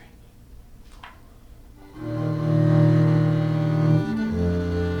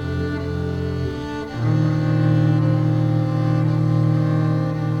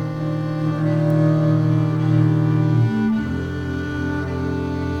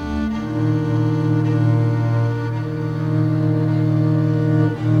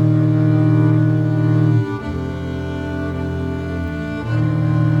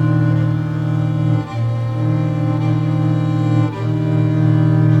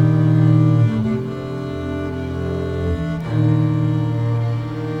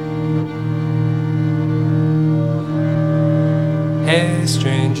 Hey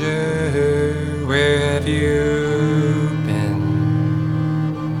stranger, where have you been?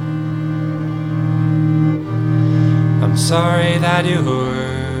 I'm sorry that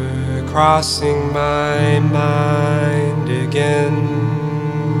you're crossing my mind again.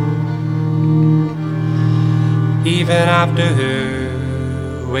 Even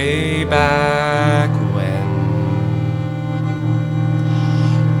after way back when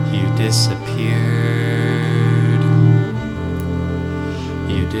you disappeared.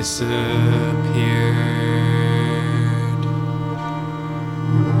 You disappeared.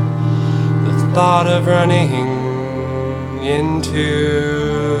 The thought of running into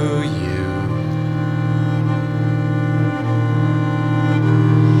you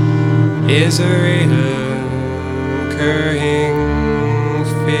is a recurring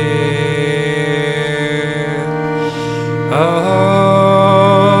fear.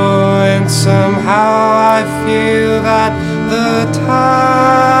 Oh, and somehow I feel that the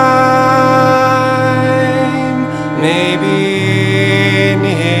time may be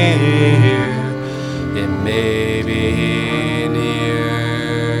near. It may be near.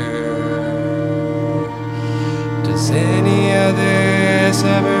 Does any of this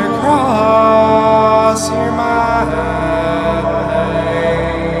ever cross your mind?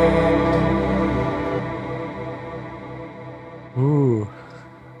 Ooh.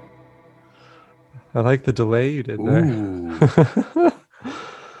 I like the delay you did there.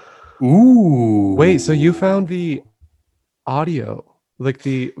 Ooh. Wait, so you found the audio, like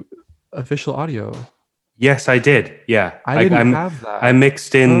the official audio? Yes, I did. Yeah. I didn't have that. I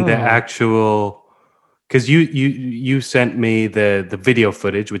mixed in the Oh. actual, because you sent me the video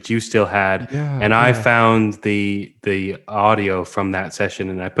footage, which you still had, Yeah, and I yeah. found the audio from that session,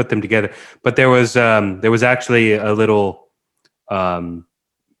 and I put them together. But there was actually a little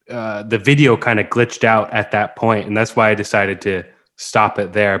the video kind of glitched out at that point, and that's why I decided to stop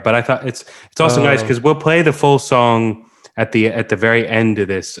it there. But I thought it's also nice Oh. because we'll play the full song at the very end of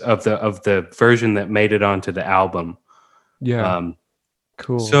this of the version that made it onto the album. Yeah.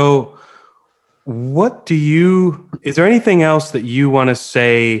 Cool. So is there anything else that you want to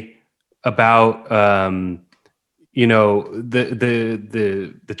say about the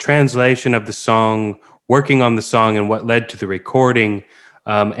translation of the song, working on the song, and what led to the recording,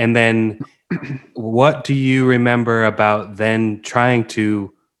 and then what do you remember about then trying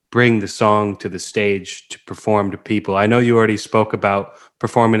to bring the song to the stage to perform to people? I know you already spoke about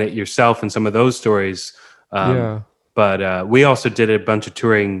performing it yourself and some of those stories. Yeah. But we also did a bunch of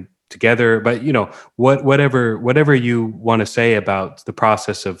touring together. But whatever you want to say about the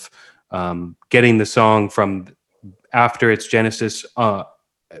process of getting the song from after its genesis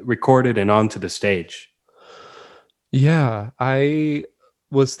recorded and onto the stage. Yeah, I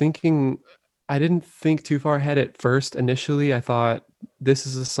was thinking, I didn't think too far ahead at first. Initially, I thought this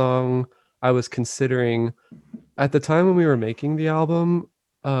is a song I was considering at the time when we were making the album.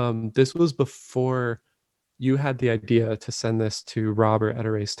 This was before you had the idea to send this to Robert at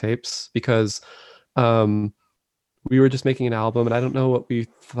Erase Tapes, because we were just making an album, and I don't know what we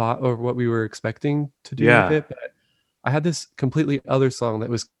thought or what we were expecting to do Yeah. with it, but I had this completely other song that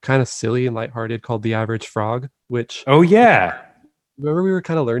was kind of silly and lighthearted called The Average Frog, which Oh yeah. remember we were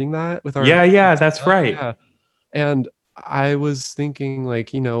kind of learning that with our Yeah, that's right. Yeah. And I was thinking, like,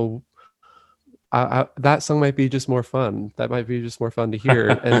 that song might be just more fun. That might be just more fun to hear.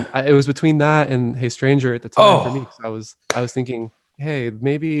 And it was between that and Hey Stranger at the time for me. 'Cause I was thinking, hey,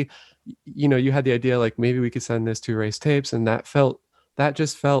 maybe, you had the idea, like, maybe we could send this to Erase Tapes, and that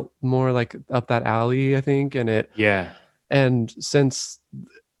just felt more like up that alley, I think. Yeah. And since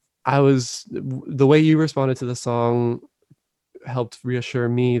the way you responded to the song helped reassure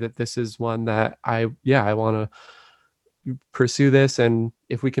me that this is one that I want to pursue this, and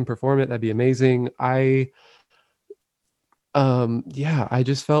if we can perform it, that'd be amazing. I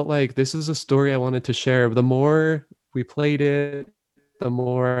just felt like this is a story I wanted to share. The more we played it, the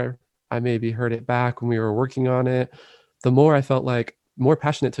more I maybe heard it back when we were working on it, the more I felt like more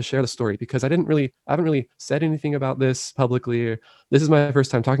passionate to share the story, because I haven't really said anything about this publicly. This is my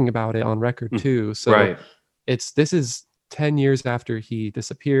first time talking about it on record too. So Right. this is 10 years after he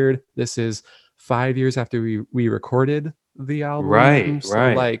disappeared. This is 5 years after we recorded the album. Right, So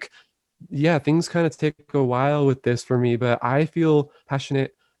right. like, yeah, things kind of take a while with this for me, but I feel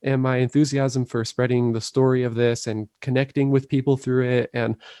passionate, and my enthusiasm for spreading the story of this and connecting with people through it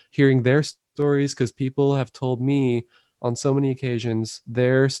and hearing their stories, because people have told me on so many occasions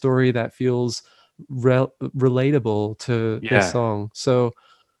their story that feels relatable to Yeah. this song. So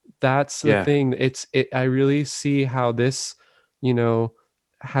that's the Yeah. thing. I really see how this, you know,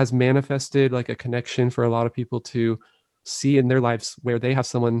 has manifested like a connection for a lot of people to see in their lives, where they have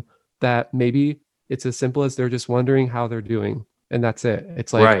someone that maybe it's as simple as they're just wondering how they're doing, and that's it.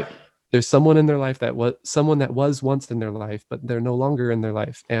 It's like Right. there's someone in their life that was someone that was once in their life, but they're no longer in their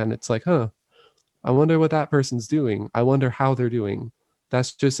life, and it's like, I wonder what that person's doing. I wonder how they're doing.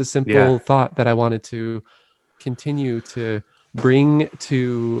 That's just a simple Yeah. thought that I wanted to continue to bring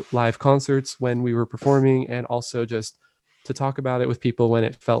to live concerts when we were performing, and also just to talk about it with people when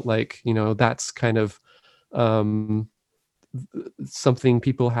it felt like, you know, that's kind of something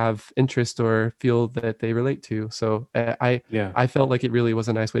people have interest or feel that they relate to. So Yeah. I felt like it really was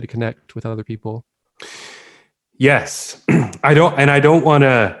a nice way to connect with other people. Yes. I don't want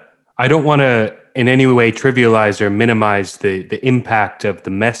to in any way trivialize or minimize the impact of the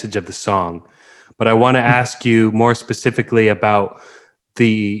message of the song, but I want to ask you more specifically about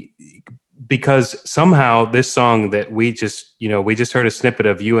because somehow this song that we just heard a snippet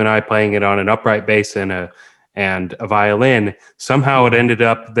of you and I playing it on an upright bass and a violin, somehow it ended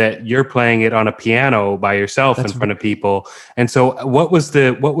up that you're playing it on a piano by yourself in front of people. And so what was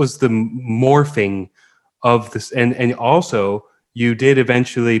the morphing of this? And also you did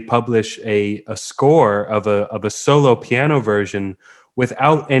eventually publish a score of a solo piano version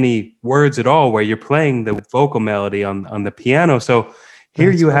without any words at all, where you're playing the vocal melody on the piano. So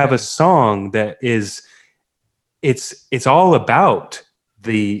here you have a song that is, it's all about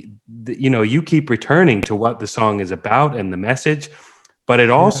the you keep returning to what the song is about and the message, but it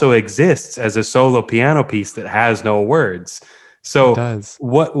also exists as a solo piano piece that has no words. So It does.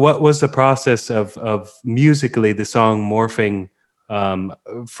 what was the process of musically the song morphing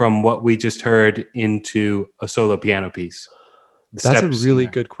from what we just heard into a solo piano piece? That's a really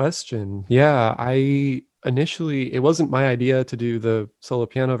good question. Yeah, initially, it wasn't my idea to do the solo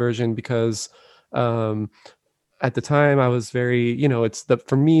piano version, because at the time I was very, it's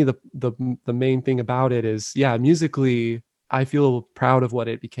for me, the main thing about it is, musically, I feel proud of what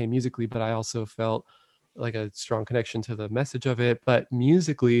it became musically, but I also felt like a strong connection to the message of it. But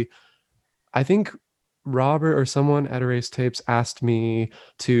musically, I think Robert or someone at Erase Tapes asked me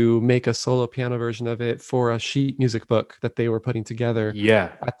to make a solo piano version of it for a sheet music book that they were putting together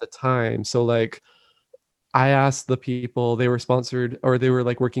at the time. So like, I asked the people, they were sponsored, or they were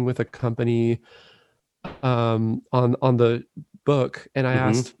like working with a company on the book, and I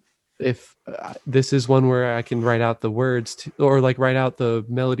asked if this is one where I can write out the words or like write out the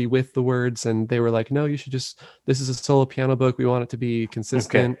melody with the words, and they were like, no, you should just, this is a solo piano book, we want it to be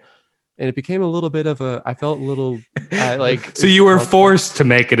consistent. And it became a little bit of I felt a little like. So you were forced to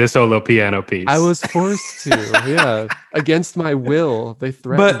make it a solo piano piece. I was forced to, against my will. They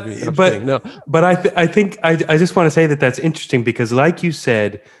threatened me. But I think I just want to say that that's interesting, because like you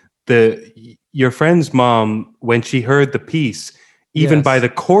said, your friend's mom, when she heard the piece, even by the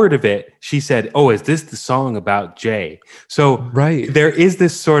chord of it, she said, "Oh, is this the song about Jay?" So there is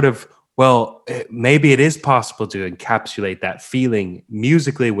this sort of, well, maybe it is possible to encapsulate that feeling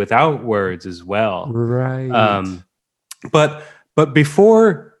musically without words as well. Right. But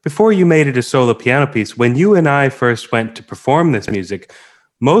before you made it a solo piano piece, when you and I first went to perform this music,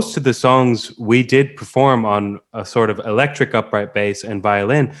 most of the songs we did perform on a sort of electric upright bass and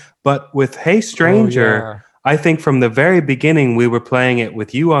violin. But with Hey Stranger, I think from the very beginning, we were playing it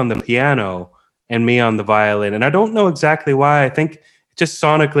with you on the piano and me on the violin. And I don't know exactly why. I think just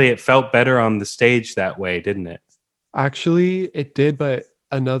sonically, it felt better on the stage that way, didn't it? Actually, it did. But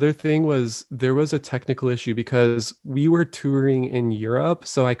another thing was, there was a technical issue because we were touring in Europe.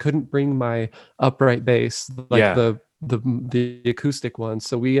 So I couldn't bring my upright bass, like the acoustic one.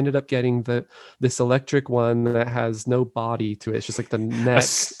 So we ended up getting this electric one that has no body to it. It's just like the neck. A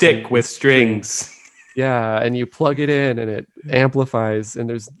stick with strings. Yeah, and you plug it in and it amplifies, and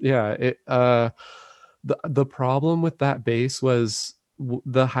there's the problem with that bass was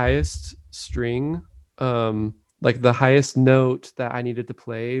the highest string, like the highest note that I needed to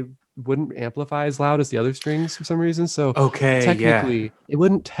play wouldn't amplify as loud as the other strings for some reason. So Okay, yeah. technically, it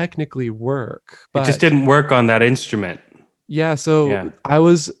wouldn't technically work. It just But didn't work on that instrument. yeah, so Yeah. I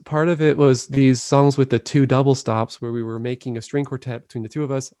was part of it was these songs with the two double stops where we were making a string quartet between the two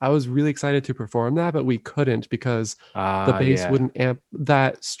of us. I was really excited to perform that, but we couldn't because the bass Yeah. wouldn't amp,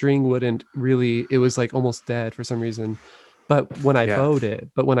 that string wouldn't really, it was like almost dead for some reason. But when I Yeah. bowed it,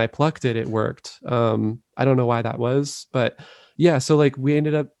 but when I plucked it, it worked. I don't know why that was, but yeah, so like we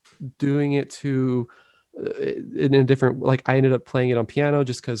ended up doing it to in a different, like I ended up playing it on piano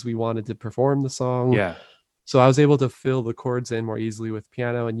just because we wanted to perform the song. Yeah. So I was able to fill the chords in more easily with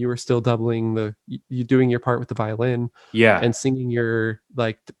piano, and you were still doubling you doing your part with the violin Yeah. and singing your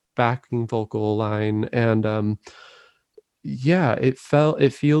like backing vocal line. And yeah, it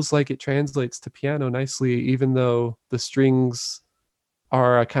feels like it translates to piano nicely, even though the strings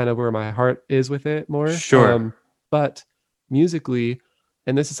are kind of where my heart is with it more. Sure. But musically,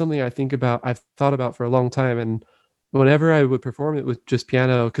 and this is something I've thought about for a long time, and whenever I would perform it with just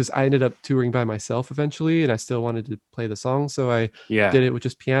piano, because I ended up touring by myself eventually, and I still wanted to play the song, so I Yeah. did it with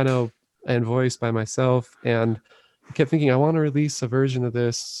just piano and voice by myself. And I kept thinking I want to release a version of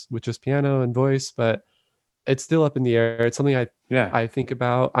this with just piano and voice, but it's still up in the air. It's something Yeah. I think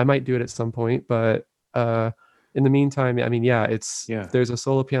about. I might do it at some point, but in the meantime, I mean, yeah, Yeah. there's a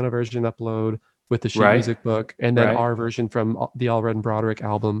solo piano version upload with the sheet Right. music book, and then Right. our version from the Allred and Broderick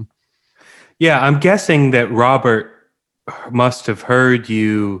album. Yeah, I'm guessing that Robert must have heard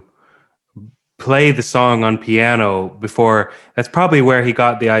you play the song on piano before. That's probably where he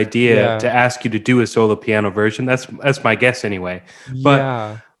got the idea Yeah. to ask you to do a solo piano version. That's my guess anyway. But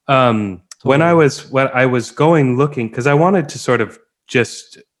Yeah. when I Totally. was going looking, because I wanted to sort of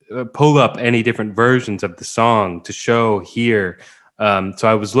just pull up any different versions of the song to show here. So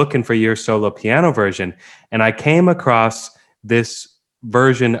I was looking for your solo piano version, and I came across this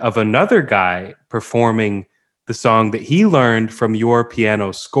version of another guy performing the song that he learned from your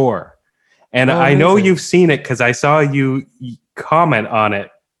piano score. And Oh, I know amazing. you've seen it because I saw you comment on it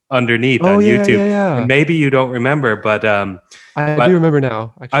underneath Oh on yeah, YouTube. yeah, yeah. And maybe you don't remember, but I but do remember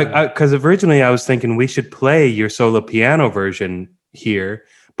now, actually. because originally I was thinking we should play your solo piano version here,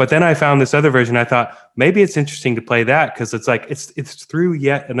 but then I found this other version. I thought maybe it's interesting to play that because it's like it's through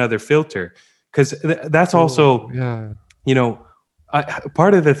yet another filter. Because that's Cool. also, Yeah. you know,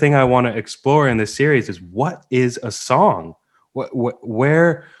 part of the thing I want to explore in this series is what is a song?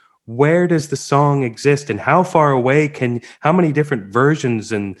 Where does the song exist, and how far away how many different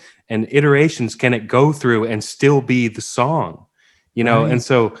versions and iterations can it go through and still be the song? You know, and Right.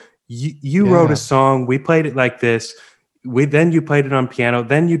 so you wrote a Yeah. song, we played it like this. Then you played it on piano.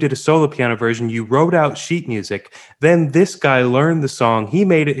 Then you did a solo piano version. You wrote out sheet music. Then this guy learned the song. He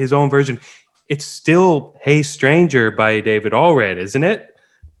made it his own version. It's still "Hey Stranger" by David Allred, isn't it?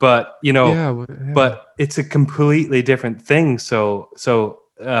 But Yeah. but it's a completely different thing. So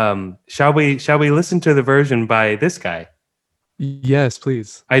shall we listen to the version by this guy? Yes,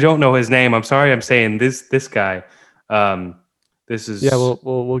 please. I don't know his name. I'm sorry. I'm saying this guy. This is Yeah,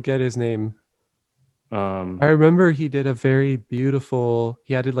 we'll get his name. I remember he did a very beautiful.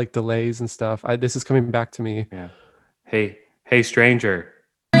 He added like delays and stuff. This is coming back to me. yeah. Hey Stranger.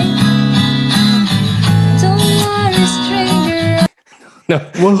 Don't worry, stranger. No,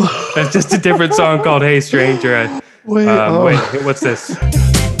 that's just a different song called "Hey Stranger." Wait, Wait, what's this?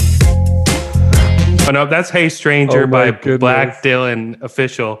 Oh no, that's "Hey Stranger" Oh, my by goodness. Black Dylan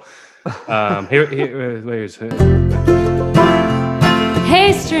official. Where's it?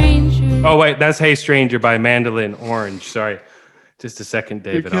 Hey, stranger. Oh wait, that's "Hey Stranger" by Mandolin Orange. Sorry, just a second,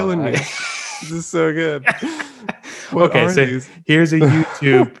 You're David. killing me. This is so good. What Okay, are so these? here's a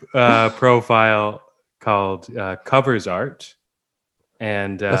YouTube profile called Covers Art,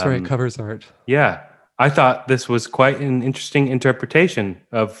 and That's right, covers art. yeah, I thought this was quite an interesting interpretation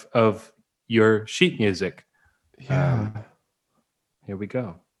of your sheet music. Yeah. Here we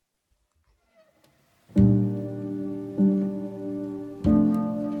go.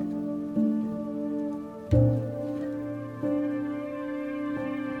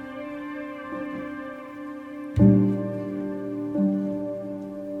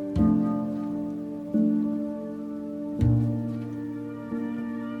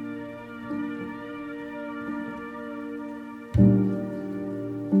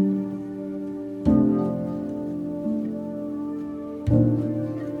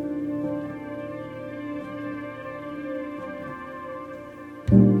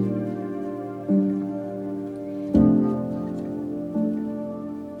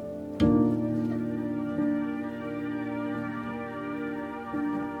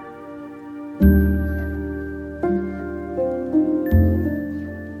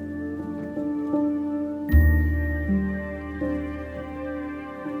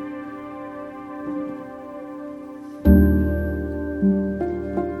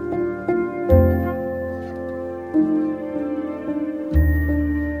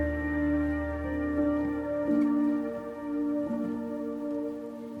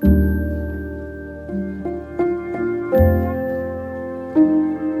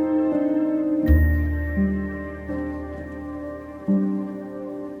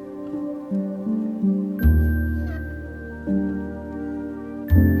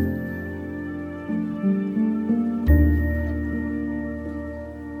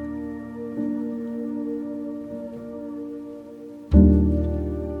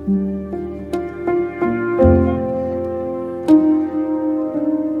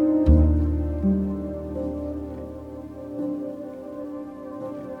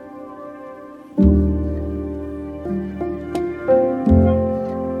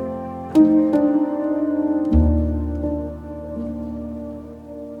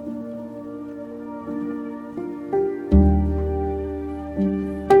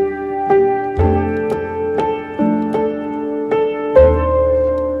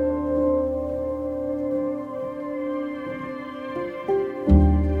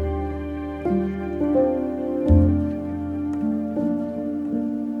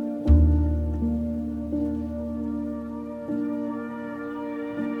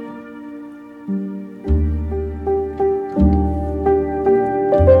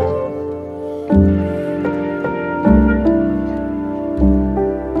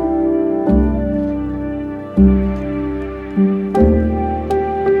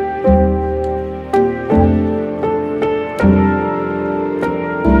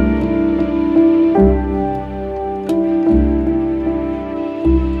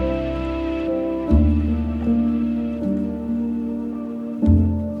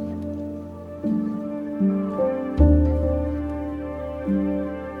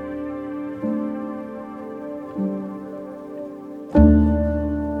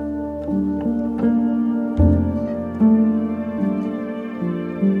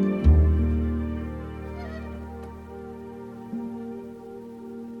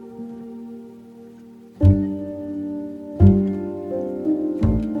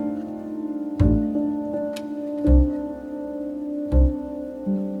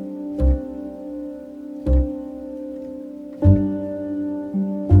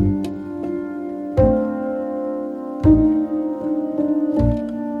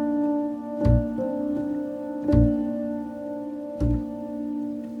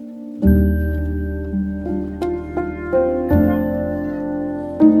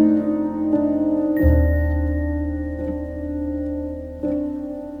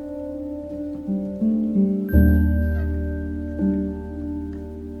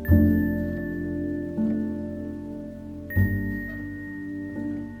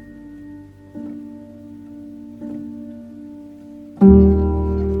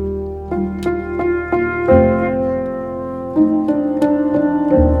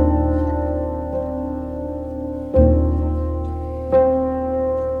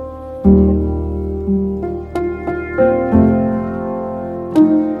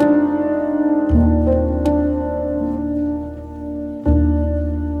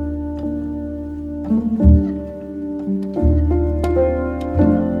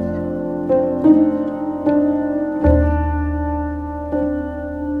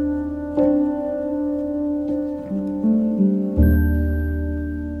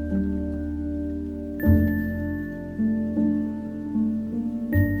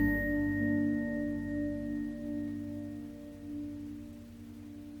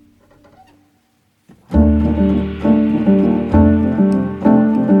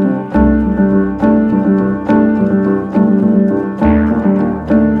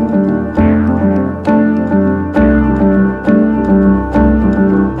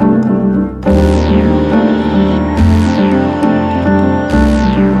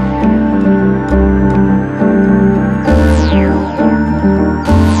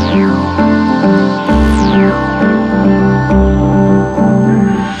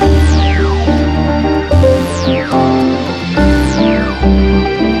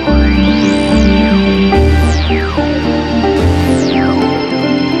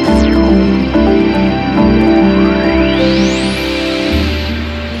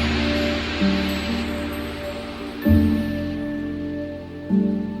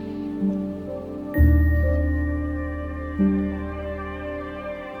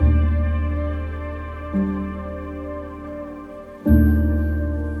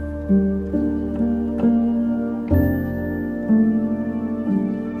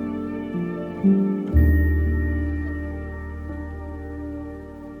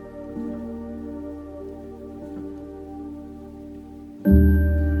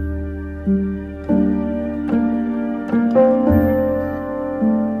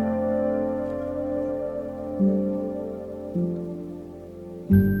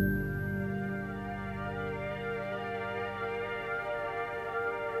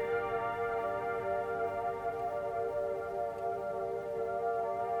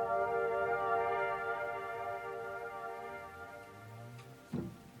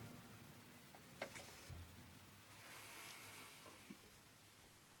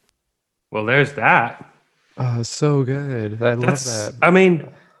 Well, there's that. Oh, so good. I love that. I mean,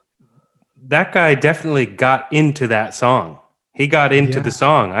 that guy definitely got into that song. He got into Yeah. the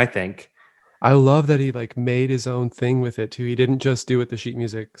song, I think. I love that he like made his own thing with it too. He didn't just do what the sheet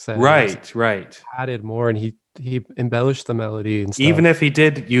music said. He Right. added more, and he embellished the melody and stuff. Even if he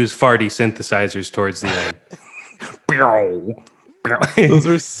did use farty synthesizers towards the end. those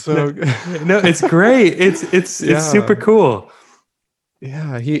are so good. No, it's great. It's super cool.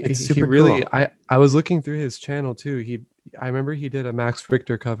 Yeah, It's he super really. cool. I was looking through his channel too. I remember he did a Max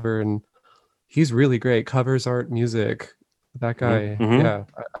Richter cover, and he's really great. Covers art music. That guy. Mhm. Yeah,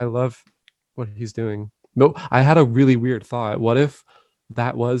 I love what he's doing. No, I had a really weird thought. What if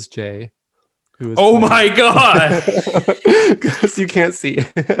that was Jay? Who was Oh my god! Because you can't see.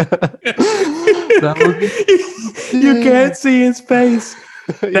 That would be You can't see his face.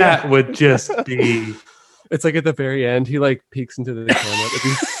 Yeah. That would just be. It's like at the very end, he like peeks into the camera. It'd be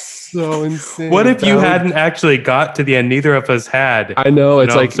so insane. What if you That would- hadn't actually got to the end? Neither of us had. I know.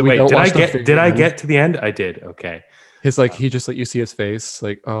 It's No, like so we wait, don't did I watch the get? very Did I end. get to the end? I did. Okay. His like he just let you see his face.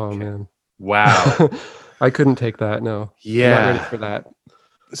 Like, oh man, Wow. I couldn't take that. No, I'm not Yeah. ready for that.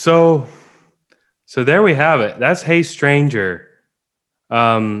 So there we have it. That's Hey Stranger.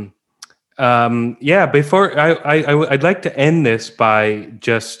 Yeah. Before I'd like to end this by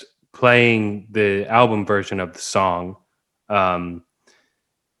just playing the album version of the song.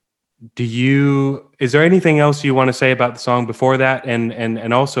 Is there anything else you want to say about the song before that?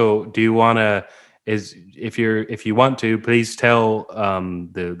 And also, do you want to? If you want to, please tell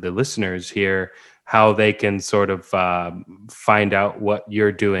the listeners here how they can sort of find out what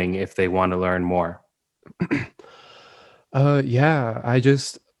you're doing if they want to learn more. Yeah,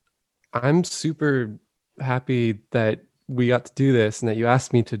 I'm super happy that we got to do this and that you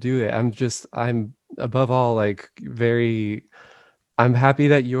asked me to do it. I'm above all like I'm happy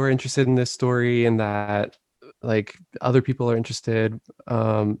that you're interested in this story and that like other people are interested.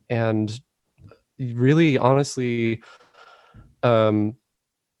 And really honestly,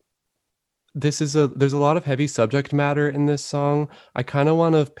 there's a lot of heavy subject matter in this song. I kind of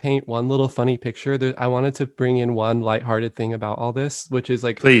want to paint one little funny picture. I wanted to bring in one lighthearted thing about all this, which is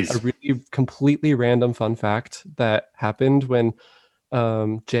like Please. a really completely random fun fact that happened when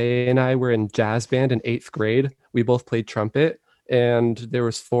Jay and I were in jazz band in 8th grade. We both played trumpet, and there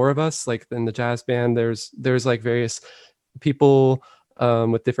was 4 of us like in the jazz band. There's like various people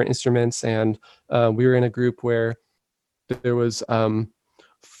with different instruments, and we were in a group where there was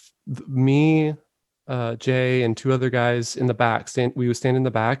me, Jay, and 2 other guys in the back. We would stand in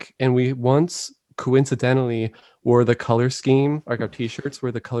the back, and we once coincidentally wore the color scheme, like our t-shirts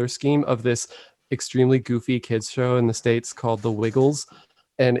were the color scheme of this extremely goofy kids show in the States called The Wiggles.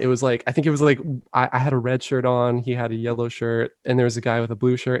 And it was like, I think it was like, I had a red shirt on, he had a yellow shirt, and there was a guy with a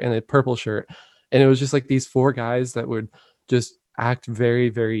blue shirt and a purple shirt. And it was just like these 4 guys that would just act very,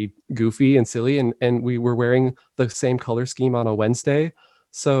 very goofy and silly. And we were wearing the same color scheme on a Wednesday.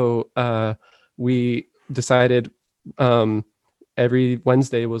 So we decided every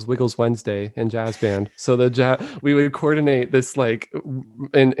Wednesday was Wiggles Wednesday in jazz band. So we would coordinate this like,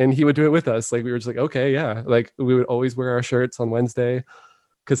 and he would do it with us. Like we were just like, okay, yeah. Like we would always wear our shirts on Wednesday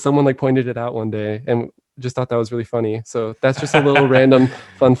because someone like pointed it out one day and just thought that was really funny. So that's just a little random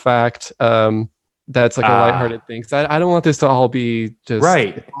fun fact. That's like a lighthearted thing. So I don't want this to all be just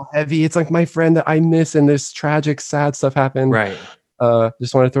all heavy. It's like my friend that I miss and this tragic, sad stuff happened. Right.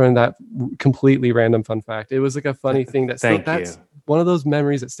 Just want to throw in that completely random fun fact. It was like a funny thing that's one of those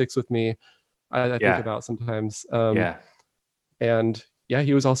memories that sticks with me. I think about sometimes. And yeah,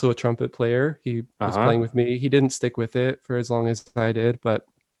 he was also a trumpet player. He was playing with me. He didn't stick with it for as long as I did, but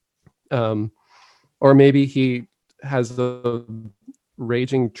or maybe he has a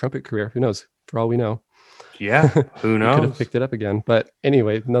raging trumpet career. Who knows? For all we know. Yeah, who we could have knows? picked it up again. But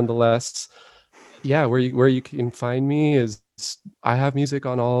anyway, nonetheless, yeah, where you can find me is I have music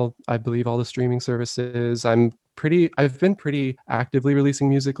on I believe all the streaming services. I've been pretty actively releasing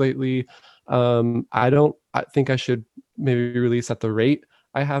music lately. I think I should maybe release at the rate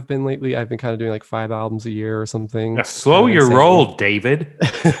I have been lately. I've been kind of doing like 5 albums a year or something. Now, It's kind slow of your insane. roll, David.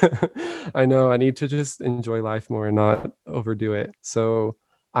 I know I need to just enjoy life more and not overdo it. So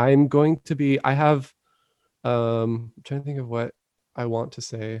I'm going to be I'm trying to think of what I want to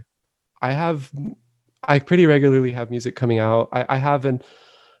say. I have I pretty regularly have music coming out. I have an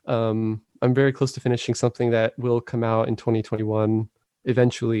I'm very close to finishing something that will come out in 2021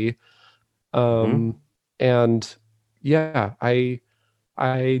 eventually. Mhm. And yeah, I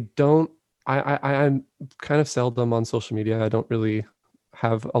don't I'm kind of seldom on social media. I don't really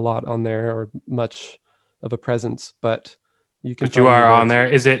have a lot on there or much of a presence, but you can But you find me are there on there.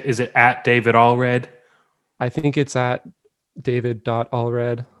 too. Is it at David Allred? I think it's at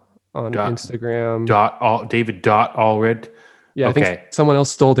david.allred on Dot Instagram. David dot Allred. Yeah, I think Okay. someone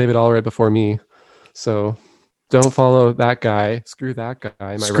else stole David Allred before me. So don't follow that guy. Screw that guy.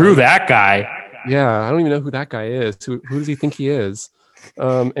 Am I Screw right? that guy. Yeah, I don't even know who that guy is. Who does he think he is?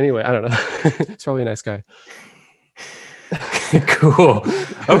 Anyway, I don't know. He's probably a nice guy. Cool.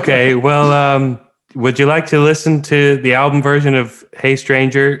 Okay. Well, would you like to listen to the album version of Hey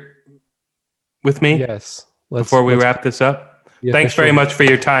Stranger with me Yes. before we wrap this up? the Thanks very official- much for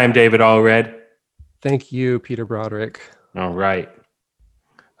your time, David Allred. Thank you, Peter Broderick. All right.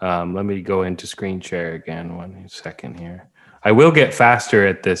 Let me go into screen share again. 1 second here. I will get faster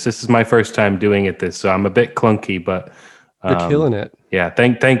at this. This is my first time doing it so I'm a bit clunky, but You're killing it. yeah.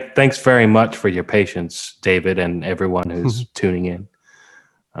 Thanks very much for your patience, David, and everyone who's tuning in.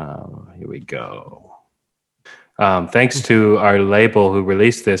 Here we go. Thanks to our label who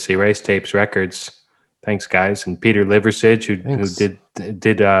released this, Erase Tapes Records. Thanks, guys, and Peter Liversidge who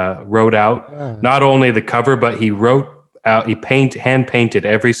wrote out Yeah. not only the cover, but he wrote out, hand painted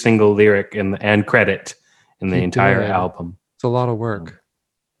every single lyric and credit in the He entire did. album. It's a lot of work.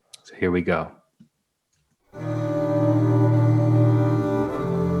 So here we go.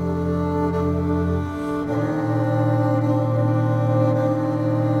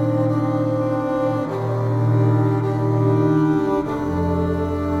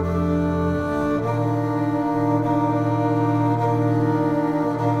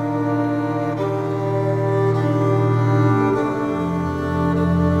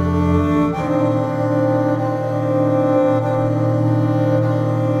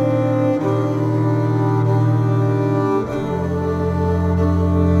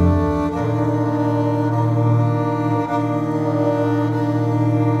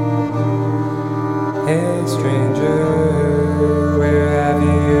 Hey stranger, where have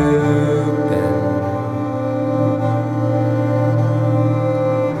you been?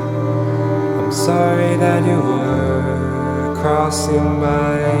 I'm sorry that you were crossing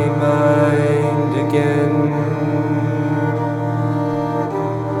my mind again.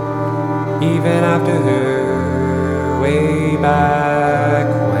 Even after her way back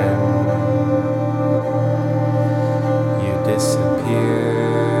when you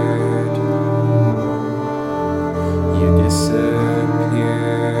disappeared. You disappeared.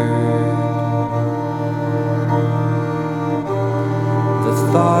 The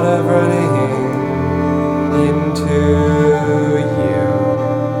thought of running into you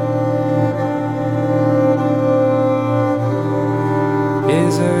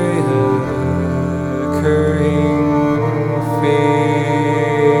is a recurring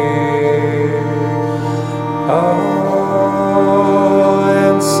fear. Oh,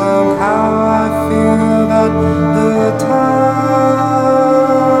 and somehow I feel that the time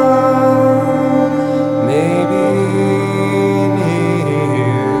may be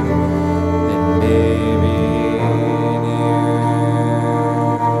near, it may be near.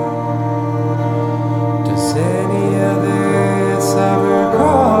 Does any of this ever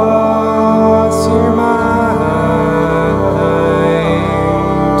cross your mind?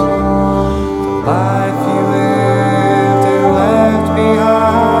 The life you lived and left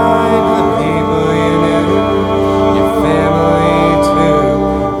behind, the people you knew, your family too.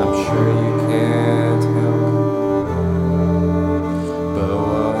 I'm sure you can't help but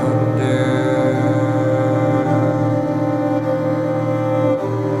wonder.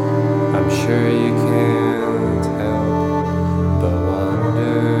 I'm sure you can't help but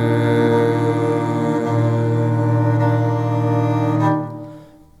wonder.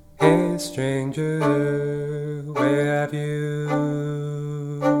 Hey stranger, where have you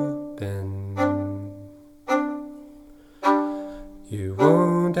been? You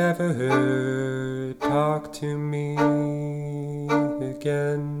won't ever talk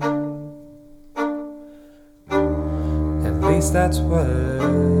again. At least that's what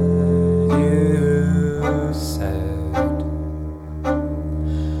you said.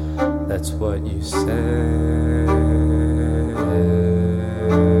 That's what you said.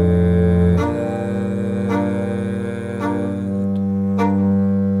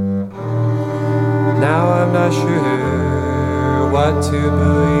 Now I'm not sure what to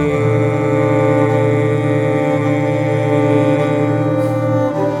believe.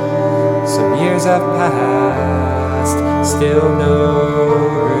 Some years have passed, still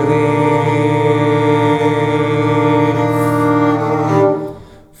no